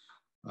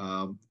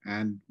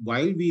 And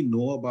while we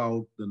know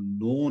about the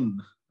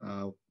known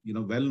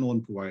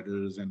well-known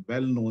providers and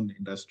well-known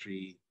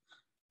industry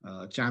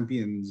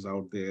champions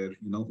out there,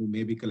 who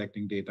may be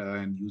collecting data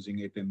and using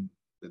it in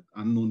with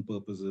unknown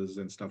purposes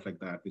and stuff like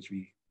that, which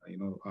we,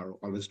 are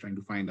always trying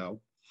to find out.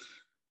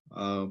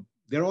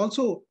 There are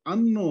also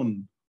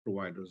unknown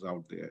providers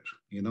out there,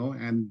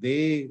 and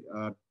they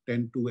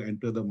tend to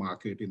enter the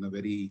market in a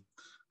very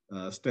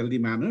stealthy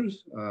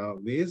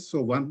ways.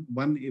 So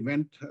one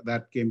event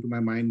that came to my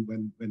mind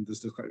when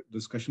this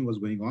discussion was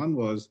going on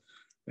was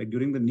like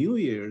during the New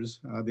Year's,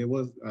 there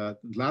was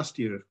last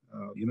year,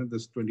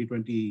 this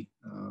 2020,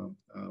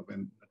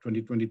 when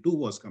 2022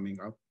 was coming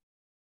up,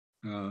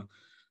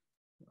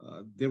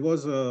 there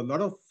was a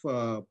lot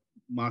of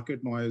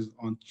market noise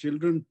on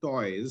children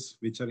toys,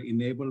 which are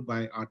enabled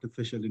by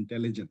artificial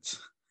intelligence.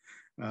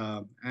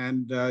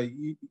 And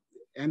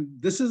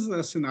this is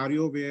a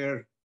scenario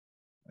where,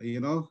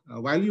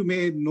 while you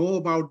may know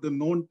about the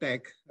known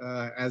tech,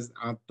 as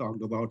Art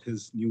talked about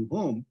his new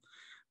home,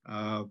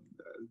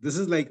 this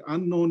is like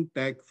unknown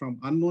tech from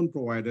unknown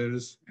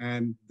providers.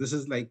 And this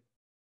is like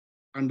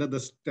under the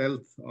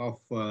stealth of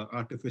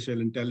artificial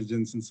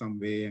intelligence in some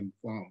way and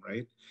form,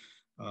 right?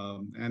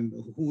 And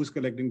who is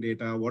collecting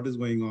data, what is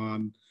going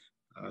on,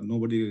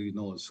 nobody really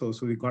knows. So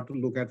we got to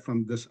look at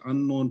from this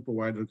unknown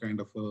provider kind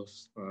of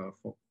a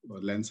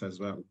lens as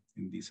well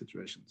in these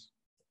situations.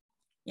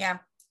 Yeah,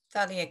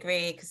 totally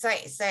agree. Because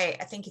like you say,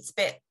 I think it's a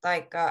bit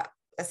like,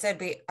 I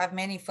said, I've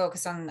mainly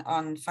focused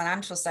on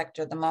financial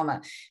sector at the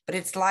moment, but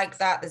it's like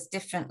that. There's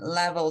different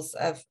levels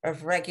of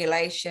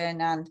regulation,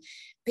 and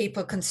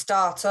people can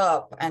start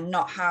up and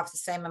not have the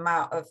same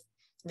amount of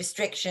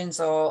restrictions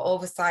or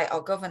oversight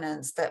or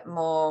governance that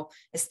more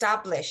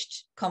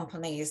established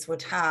companies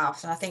would have.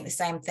 And I think the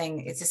same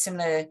thing, it's a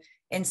similar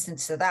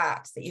instance to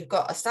that you've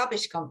got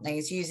established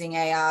companies using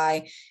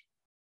AI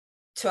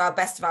to our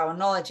best of our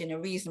knowledge in a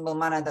reasonable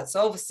manner that's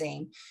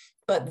overseen.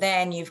 But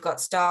then you've got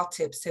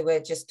startups who are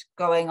just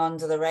going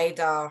under the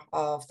radar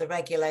of the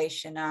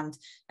regulation. And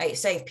like you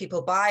say, if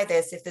people buy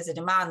this, if there's a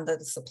demand, they'll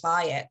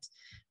supply it.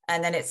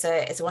 And then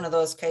it's one of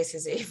those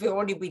cases, if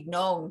only we'd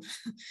known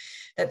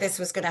that this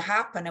was going to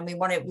happen, and we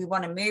want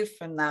to move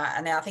from that.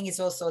 And I think it's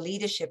also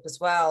leadership as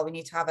well. We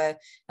need to have a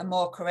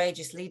more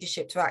courageous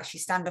leadership to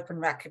actually stand up and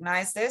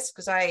recognize this,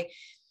 because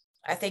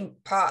I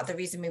think part of the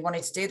reason we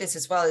wanted to do this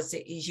as well is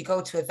you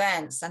go to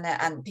events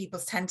and people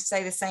tend to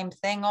say the same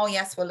thing. Oh,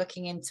 yes, we're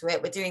looking into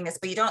it, we're doing this,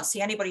 but you don't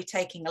see anybody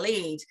taking a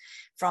lead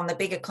from the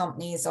bigger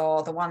companies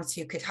or the ones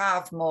who could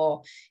have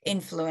more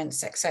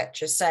influence,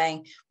 etc.,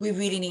 saying, we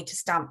really need to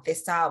stamp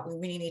this out. We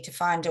really need to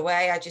find a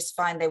way. I just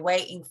find they're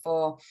waiting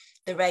for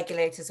the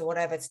regulators or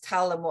whatever to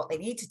tell them what they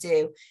need to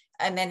do,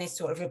 and then they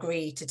sort of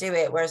agree to do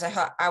it. Whereas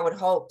I would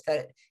hope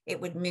that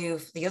it would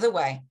move the other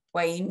way,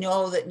 where you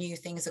know that new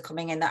things are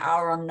coming in that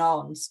are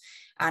unknowns,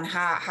 and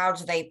how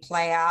do they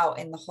play out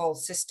in the whole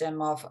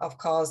system of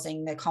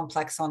causing the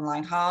complex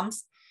online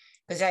harms.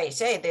 Because as you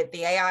say,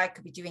 the AI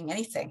could be doing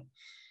anything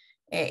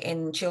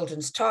in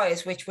children's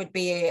toys, which would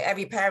be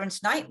every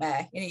parent's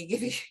nightmare. You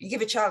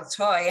give a child a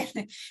toy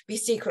and be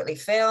secretly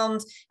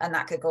filmed, and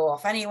that could go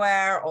off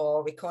anywhere,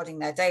 or recording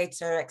their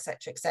data, etc.,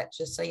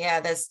 etc. So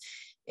yeah,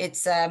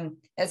 it's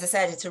as I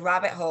said, it's a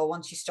rabbit hole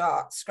once you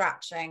start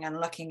scratching and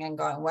looking and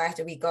going, where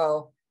do we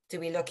go? Do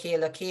we look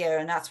here?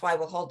 And that's why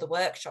we'll hold the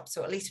workshop.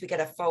 So at least we get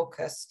a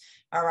focus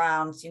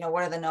around,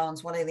 what are the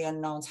knowns? What are the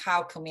unknowns?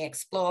 How can we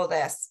explore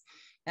this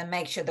and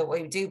make sure that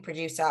what we do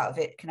produce out of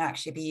it can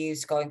actually be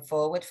used going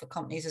forward for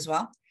companies as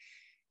well?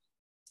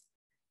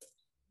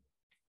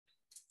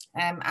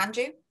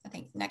 Andrew, I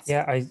think next.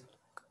 Yeah, I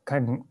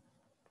kind of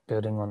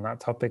building on that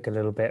topic a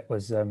little bit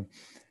was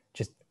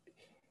just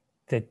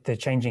the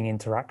changing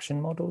interaction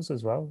models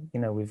as well.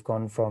 We've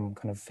gone from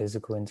kind of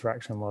physical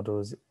interaction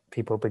models,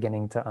 people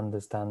beginning to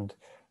understand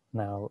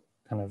now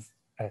kind of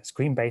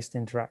screen-based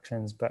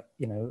interactions, but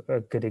a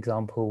good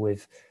example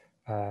with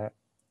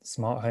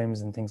smart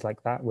homes and things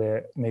like that,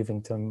 we're moving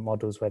to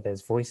models where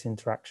there's voice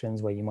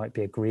interactions, where you might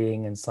be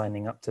agreeing and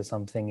signing up to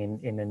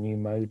something in a new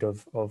mode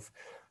of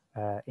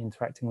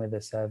interacting with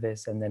a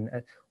service. And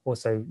then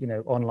also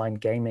online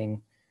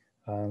gaming,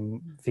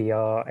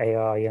 VR,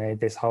 AR,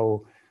 this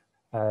whole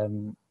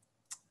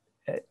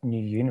new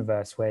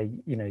universe where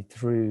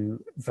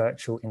through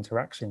virtual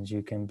interactions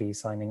you can be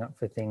signing up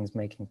for things,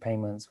 making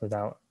payments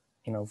without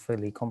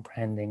fully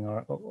comprehending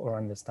or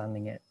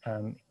understanding it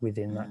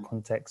within that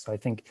context. So I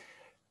think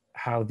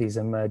how these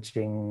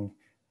emerging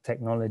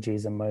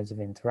technologies and modes of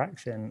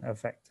interaction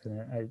affect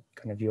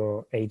kind of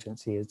your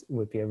agency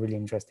would be a really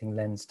interesting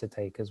lens to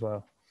take as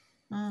well.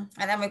 And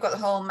then we've got the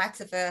whole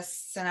metaverse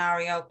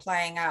scenario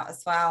playing out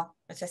as well,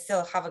 which I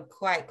still haven't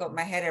quite got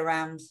my head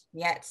around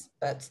yet,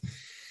 but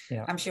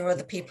yeah, I'm sure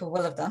other people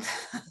will have done.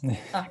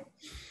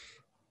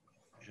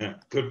 Yeah,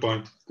 good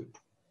point.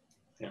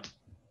 Yeah.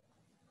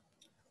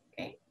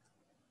 Okay.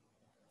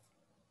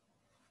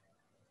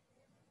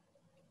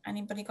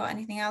 Anybody got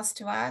anything else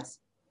to add?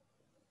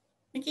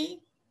 Nikki?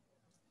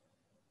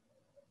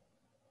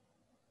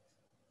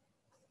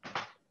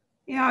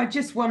 Yeah, I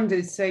just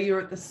wondered, so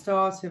you're at the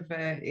start of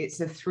it's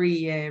a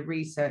 3-year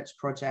research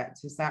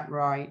project, is that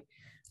right?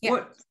 Yeah.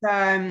 What,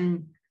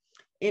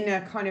 in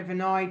a kind of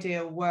an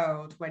ideal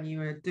world, when you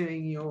were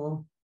doing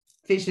your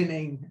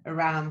visioning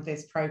around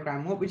this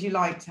program, what would you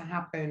like to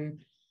happen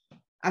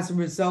as a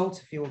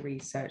result of your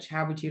research?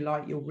 How would you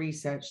like your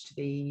research to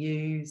be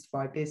used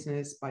by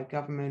business, by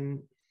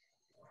government,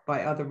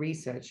 by other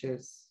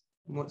researchers?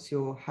 What's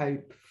your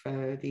hope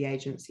for the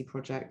agency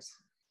project?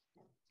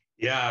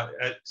 Yeah,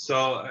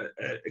 so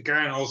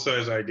Karen also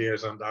has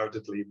ideas,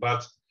 undoubtedly,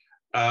 but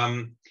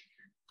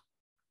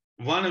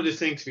one of the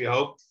things we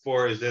hope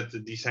for is that the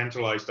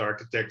decentralized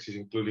architectures,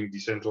 including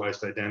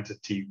decentralized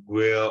identity,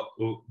 where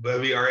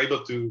we are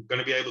going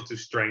to be able to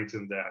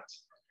strengthen that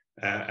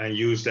and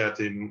use that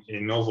in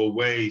novel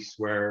ways,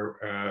 where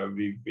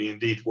we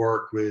indeed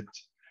work with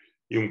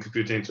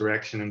human-computer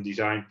interaction and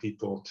design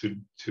people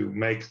to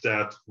make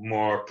that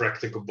more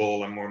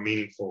practicable and more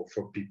meaningful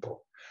for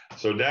people.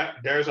 So that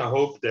there's a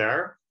hope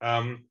there.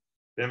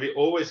 Then we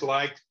always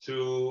like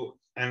to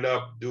end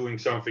up doing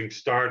something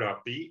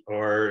startup-y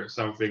or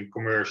something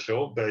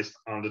commercial based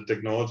on the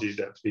technologies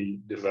that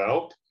we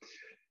develop,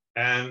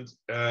 and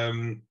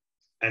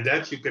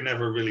that you can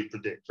never really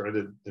predict, right?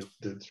 It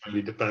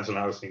really depends on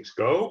how things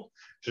go.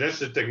 So that's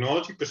the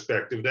technology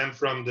perspective. Then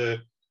from the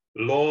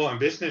law and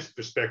business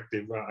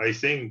perspective, I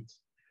think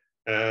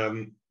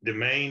the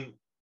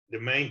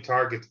main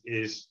target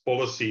is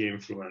policy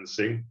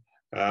influencing.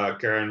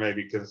 Karen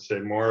maybe can say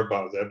more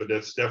about that, but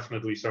that's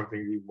definitely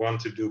something we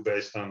want to do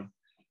based on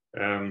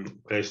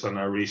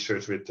our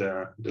research with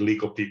the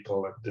legal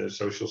people and the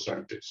social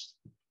scientists.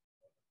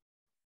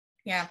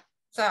 Yeah.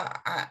 So,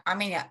 I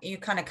mean, you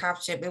kind of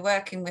captured, we're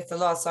working with the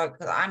law, so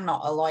because I'm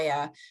not a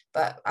lawyer,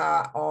 but,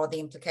 or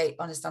fully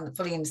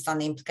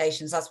understand the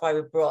implications. That's why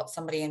we brought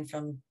somebody in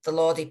from the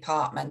law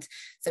department,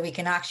 so we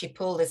can actually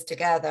pull this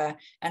together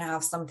and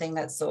have something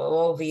that sort of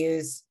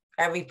overviews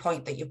every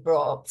point that you've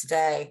brought up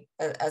today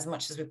as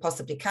much as we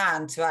possibly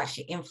can, to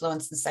actually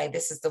influence and say,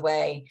 this is the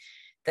way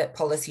that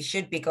policy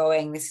should be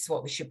going, this is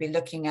what we should be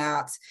looking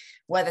at,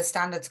 whether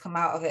standards come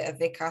out of it at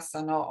VCAS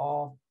or not,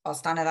 or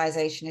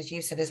standardization, as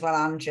you said as well,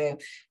 Andrew.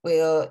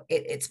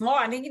 It's more,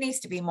 I think it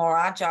needs to be more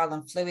agile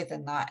and fluid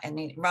than that, and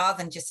rather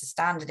than just a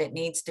standard, it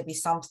needs to be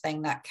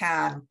something that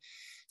can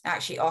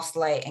actually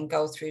oscillate and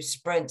go through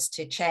sprints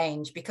to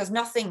change, because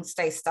nothing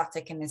stays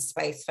static in this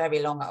space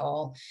very long at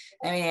all.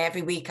 I mean,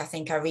 every week I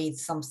think I read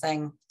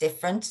something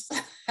different,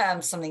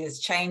 something that's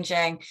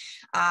changing.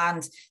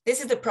 And this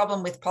is the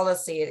problem with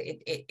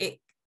policy. It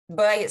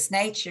by its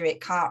nature,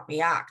 it can't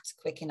react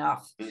quick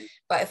enough.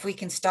 But if we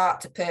can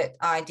start to put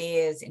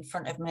ideas in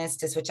front of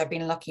ministers, which I've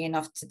been lucky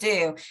enough to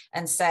do,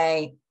 and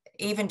say,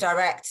 even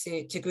direct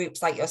to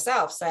groups like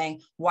yourself, saying,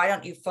 why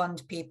don't you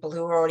fund people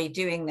who are already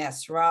doing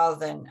this, rather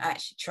than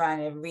actually trying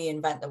to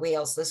reinvent the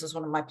wheel? So this was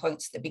one of my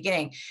points at the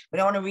beginning. We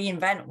don't want to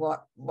reinvent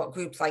what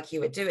groups like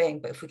you are doing,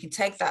 but if we can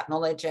take that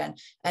knowledge and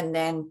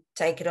then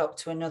take it up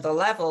to another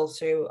level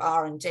through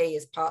R&D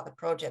as part of the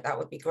project, that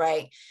would be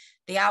great.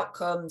 The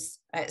outcomes,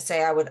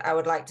 say, I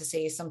would like to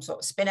see some sort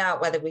of spin out,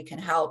 whether we can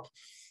help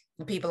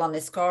people on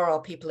this core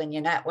or people in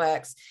your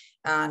networks,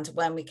 and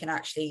when we can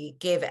actually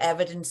give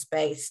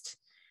evidence-based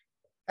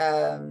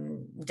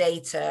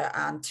data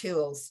and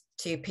tools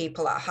to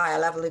people at a higher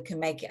level who can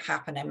make it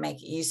happen and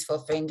make it useful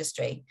for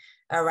industry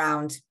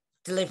around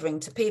delivering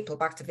to people.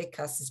 Back to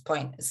Vicas's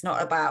point, it's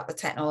not about the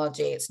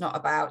technology, it's not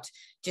about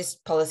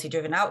just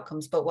policy-driven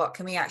outcomes, but what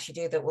can we actually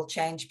do that will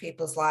change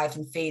people's lives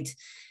and feed,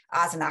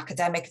 as an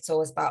academic, it's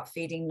always about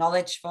feeding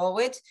knowledge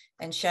forward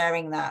and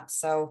sharing that.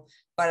 So,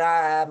 but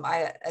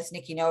as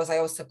Nikki knows, I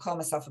also call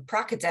myself a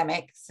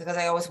pracademic, because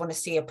I always want to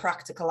see a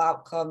practical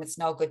outcome. It's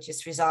no good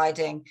just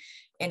residing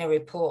in a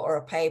report or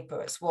a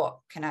paper. It's what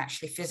can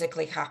actually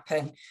physically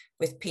happen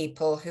with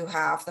people who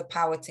have the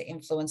power to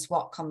influence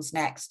what comes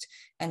next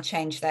and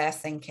change their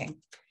thinking.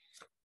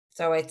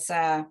 So it's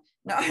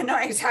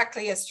not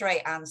exactly a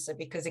straight answer,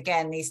 because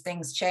again, these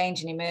things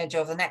change and emerge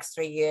over the next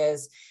 3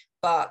 years.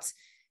 But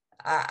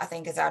I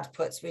think, as Ad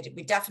puts, we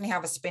definitely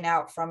have a spin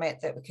out from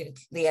it that we could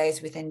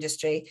liaise with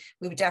industry.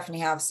 We would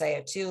definitely have, say,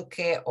 a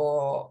toolkit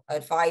or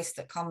advice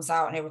that comes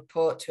out in a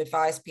report to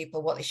advise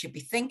people what they should be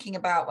thinking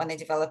about when they're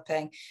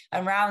developing.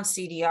 And around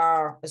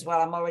CDR as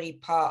well, I'm already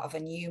part of a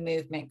new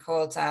movement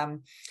called the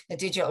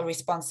Digital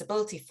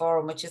Responsibility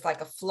Forum, which is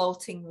like a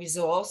floating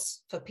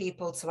resource for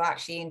people to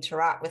actually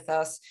interact with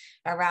us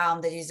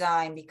around the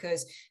design.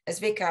 Because as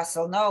Vikas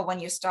will know, when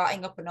you're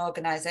starting up an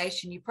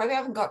organization, you probably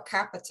haven't got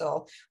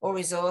capital or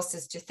resources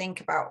to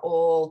think about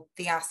all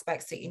the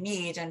aspects that you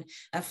need, and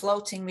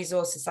floating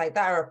resources like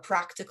that are a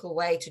practical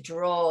way to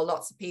draw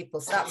lots of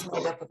people. So that's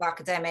made up of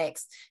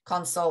academics,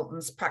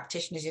 consultants,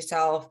 practitioners,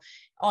 yourself,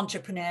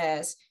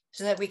 entrepreneurs,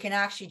 so that we can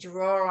actually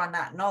draw on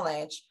that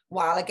knowledge,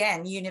 while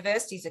again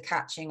universities are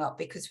catching up,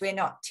 because we're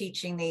not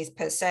teaching these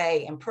per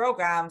se in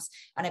programs.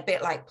 And a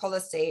bit like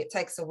policy, it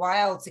takes a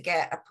while to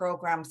get a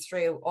program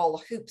through all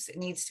the hoops it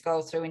needs to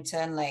go through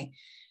internally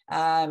in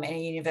a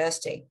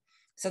university.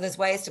 So there's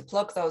ways to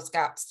plug those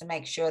gaps to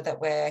make sure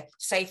that we're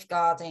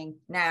safeguarding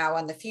now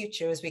and the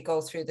future as we go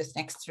through this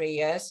next 3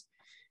 years.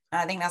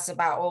 And I think that's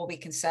about all we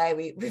can say.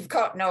 We've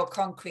got no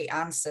concrete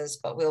answers,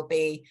 but we'll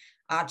be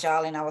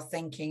agile in our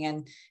thinking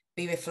and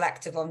be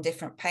reflective on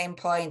different pain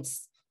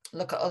points,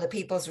 look at other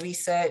people's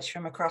research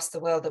from across the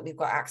world that we've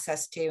got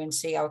access to, and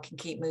see how we can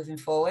keep moving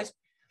forward.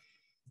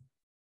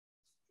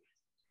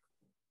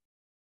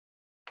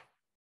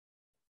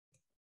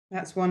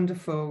 That's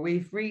wonderful.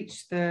 We've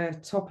reached the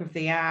top of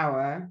the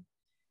hour.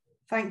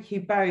 Thank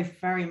you both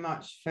very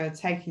much for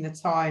taking the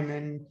time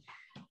and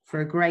for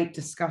a great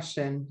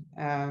discussion.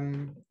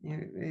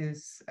 It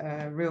is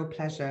a real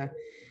pleasure.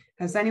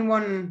 Has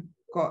anyone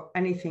got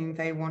anything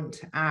they want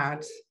to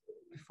add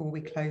before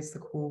we close the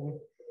call?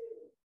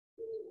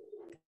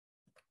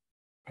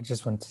 I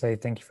just want to say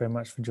thank you very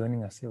much for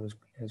joining us. It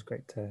was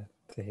great to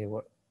hear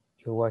what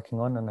you're working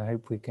on, and I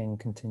hope we can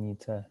continue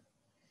to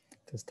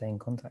stay in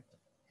contact.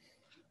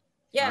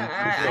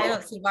 Yeah, I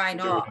don't see why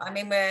not. I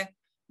mean,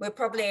 we're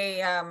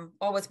probably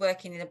always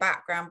working in the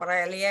background, but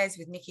I liaise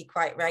with Nikki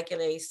quite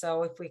regularly.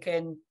 So if we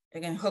can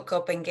hook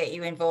up and get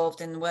you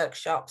involved in the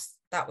workshops,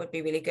 that would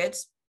be really good.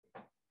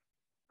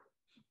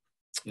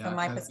 Yeah, from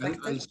my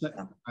perspective.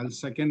 I'll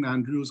second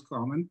Andrew's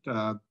comment.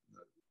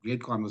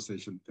 Great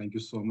conversation. Thank you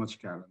so much,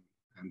 Karen.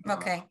 And,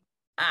 okay.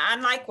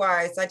 And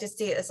likewise, I just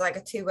see it as like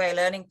a two-way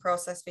learning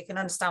process. We can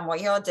understand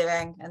what you're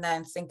doing and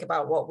then think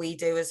about what we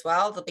do as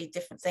well. There'll be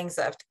different things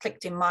that have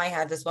clicked in my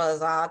head as well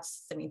as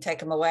ours. So we can take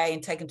them away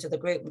and take them to the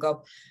group and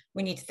go,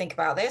 we need to think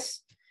about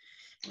this.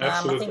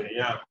 Absolutely,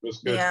 yeah,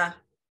 that's good. Yeah,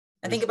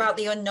 I think about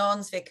the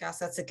unknowns, Vikas,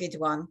 that's a good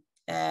one.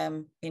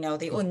 You know,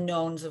 the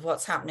unknowns of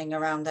what's happening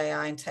around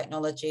AI and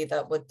technology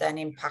that would then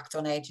impact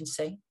on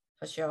agency,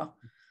 for sure.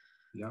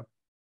 Yeah.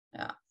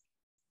 Yeah.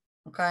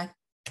 Okay.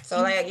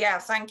 So yeah,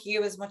 thank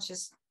you as much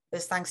as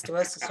thanks to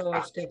us. It's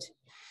always good.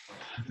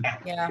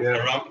 Yeah. Yeah,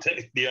 around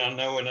the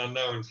unknown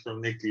unknowns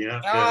from Nikki.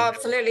 Yeah. Oh, yeah.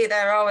 Absolutely.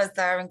 They're always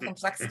there in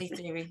complexity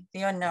theory,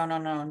 the unknown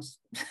unknowns.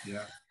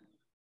 Yeah.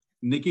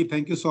 Nikki,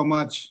 thank you so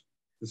much.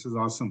 This is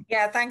awesome.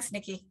 Yeah, thanks,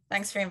 Nikki.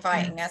 Thanks for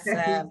inviting us.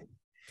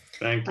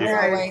 Thank you.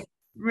 Always.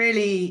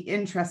 Really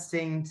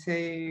interesting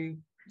to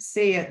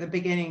see at the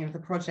beginning of the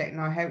project,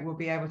 and I hope we'll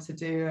be able to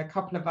do a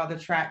couple of other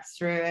tracks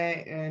through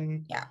it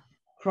and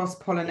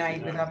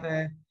cross-pollinate with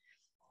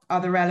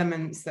other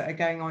elements that are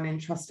going on in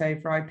Trust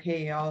Over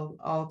IP.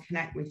 I'll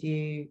connect with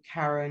you,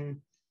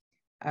 Karen,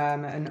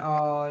 and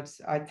Ard.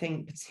 I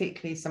think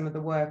particularly some of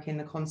the work in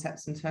the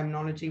concepts and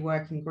terminology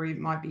working group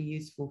might be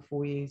useful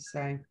for you.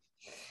 So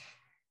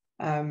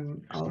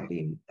I'll be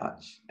in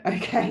touch.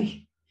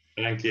 Okay.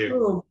 Thank you.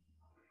 Cool.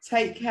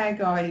 Take care,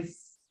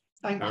 guys.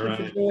 Thank you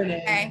for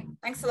joining. Okay.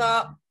 Thanks a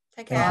lot.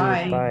 Take care.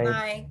 Bye. Bye.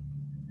 Bye.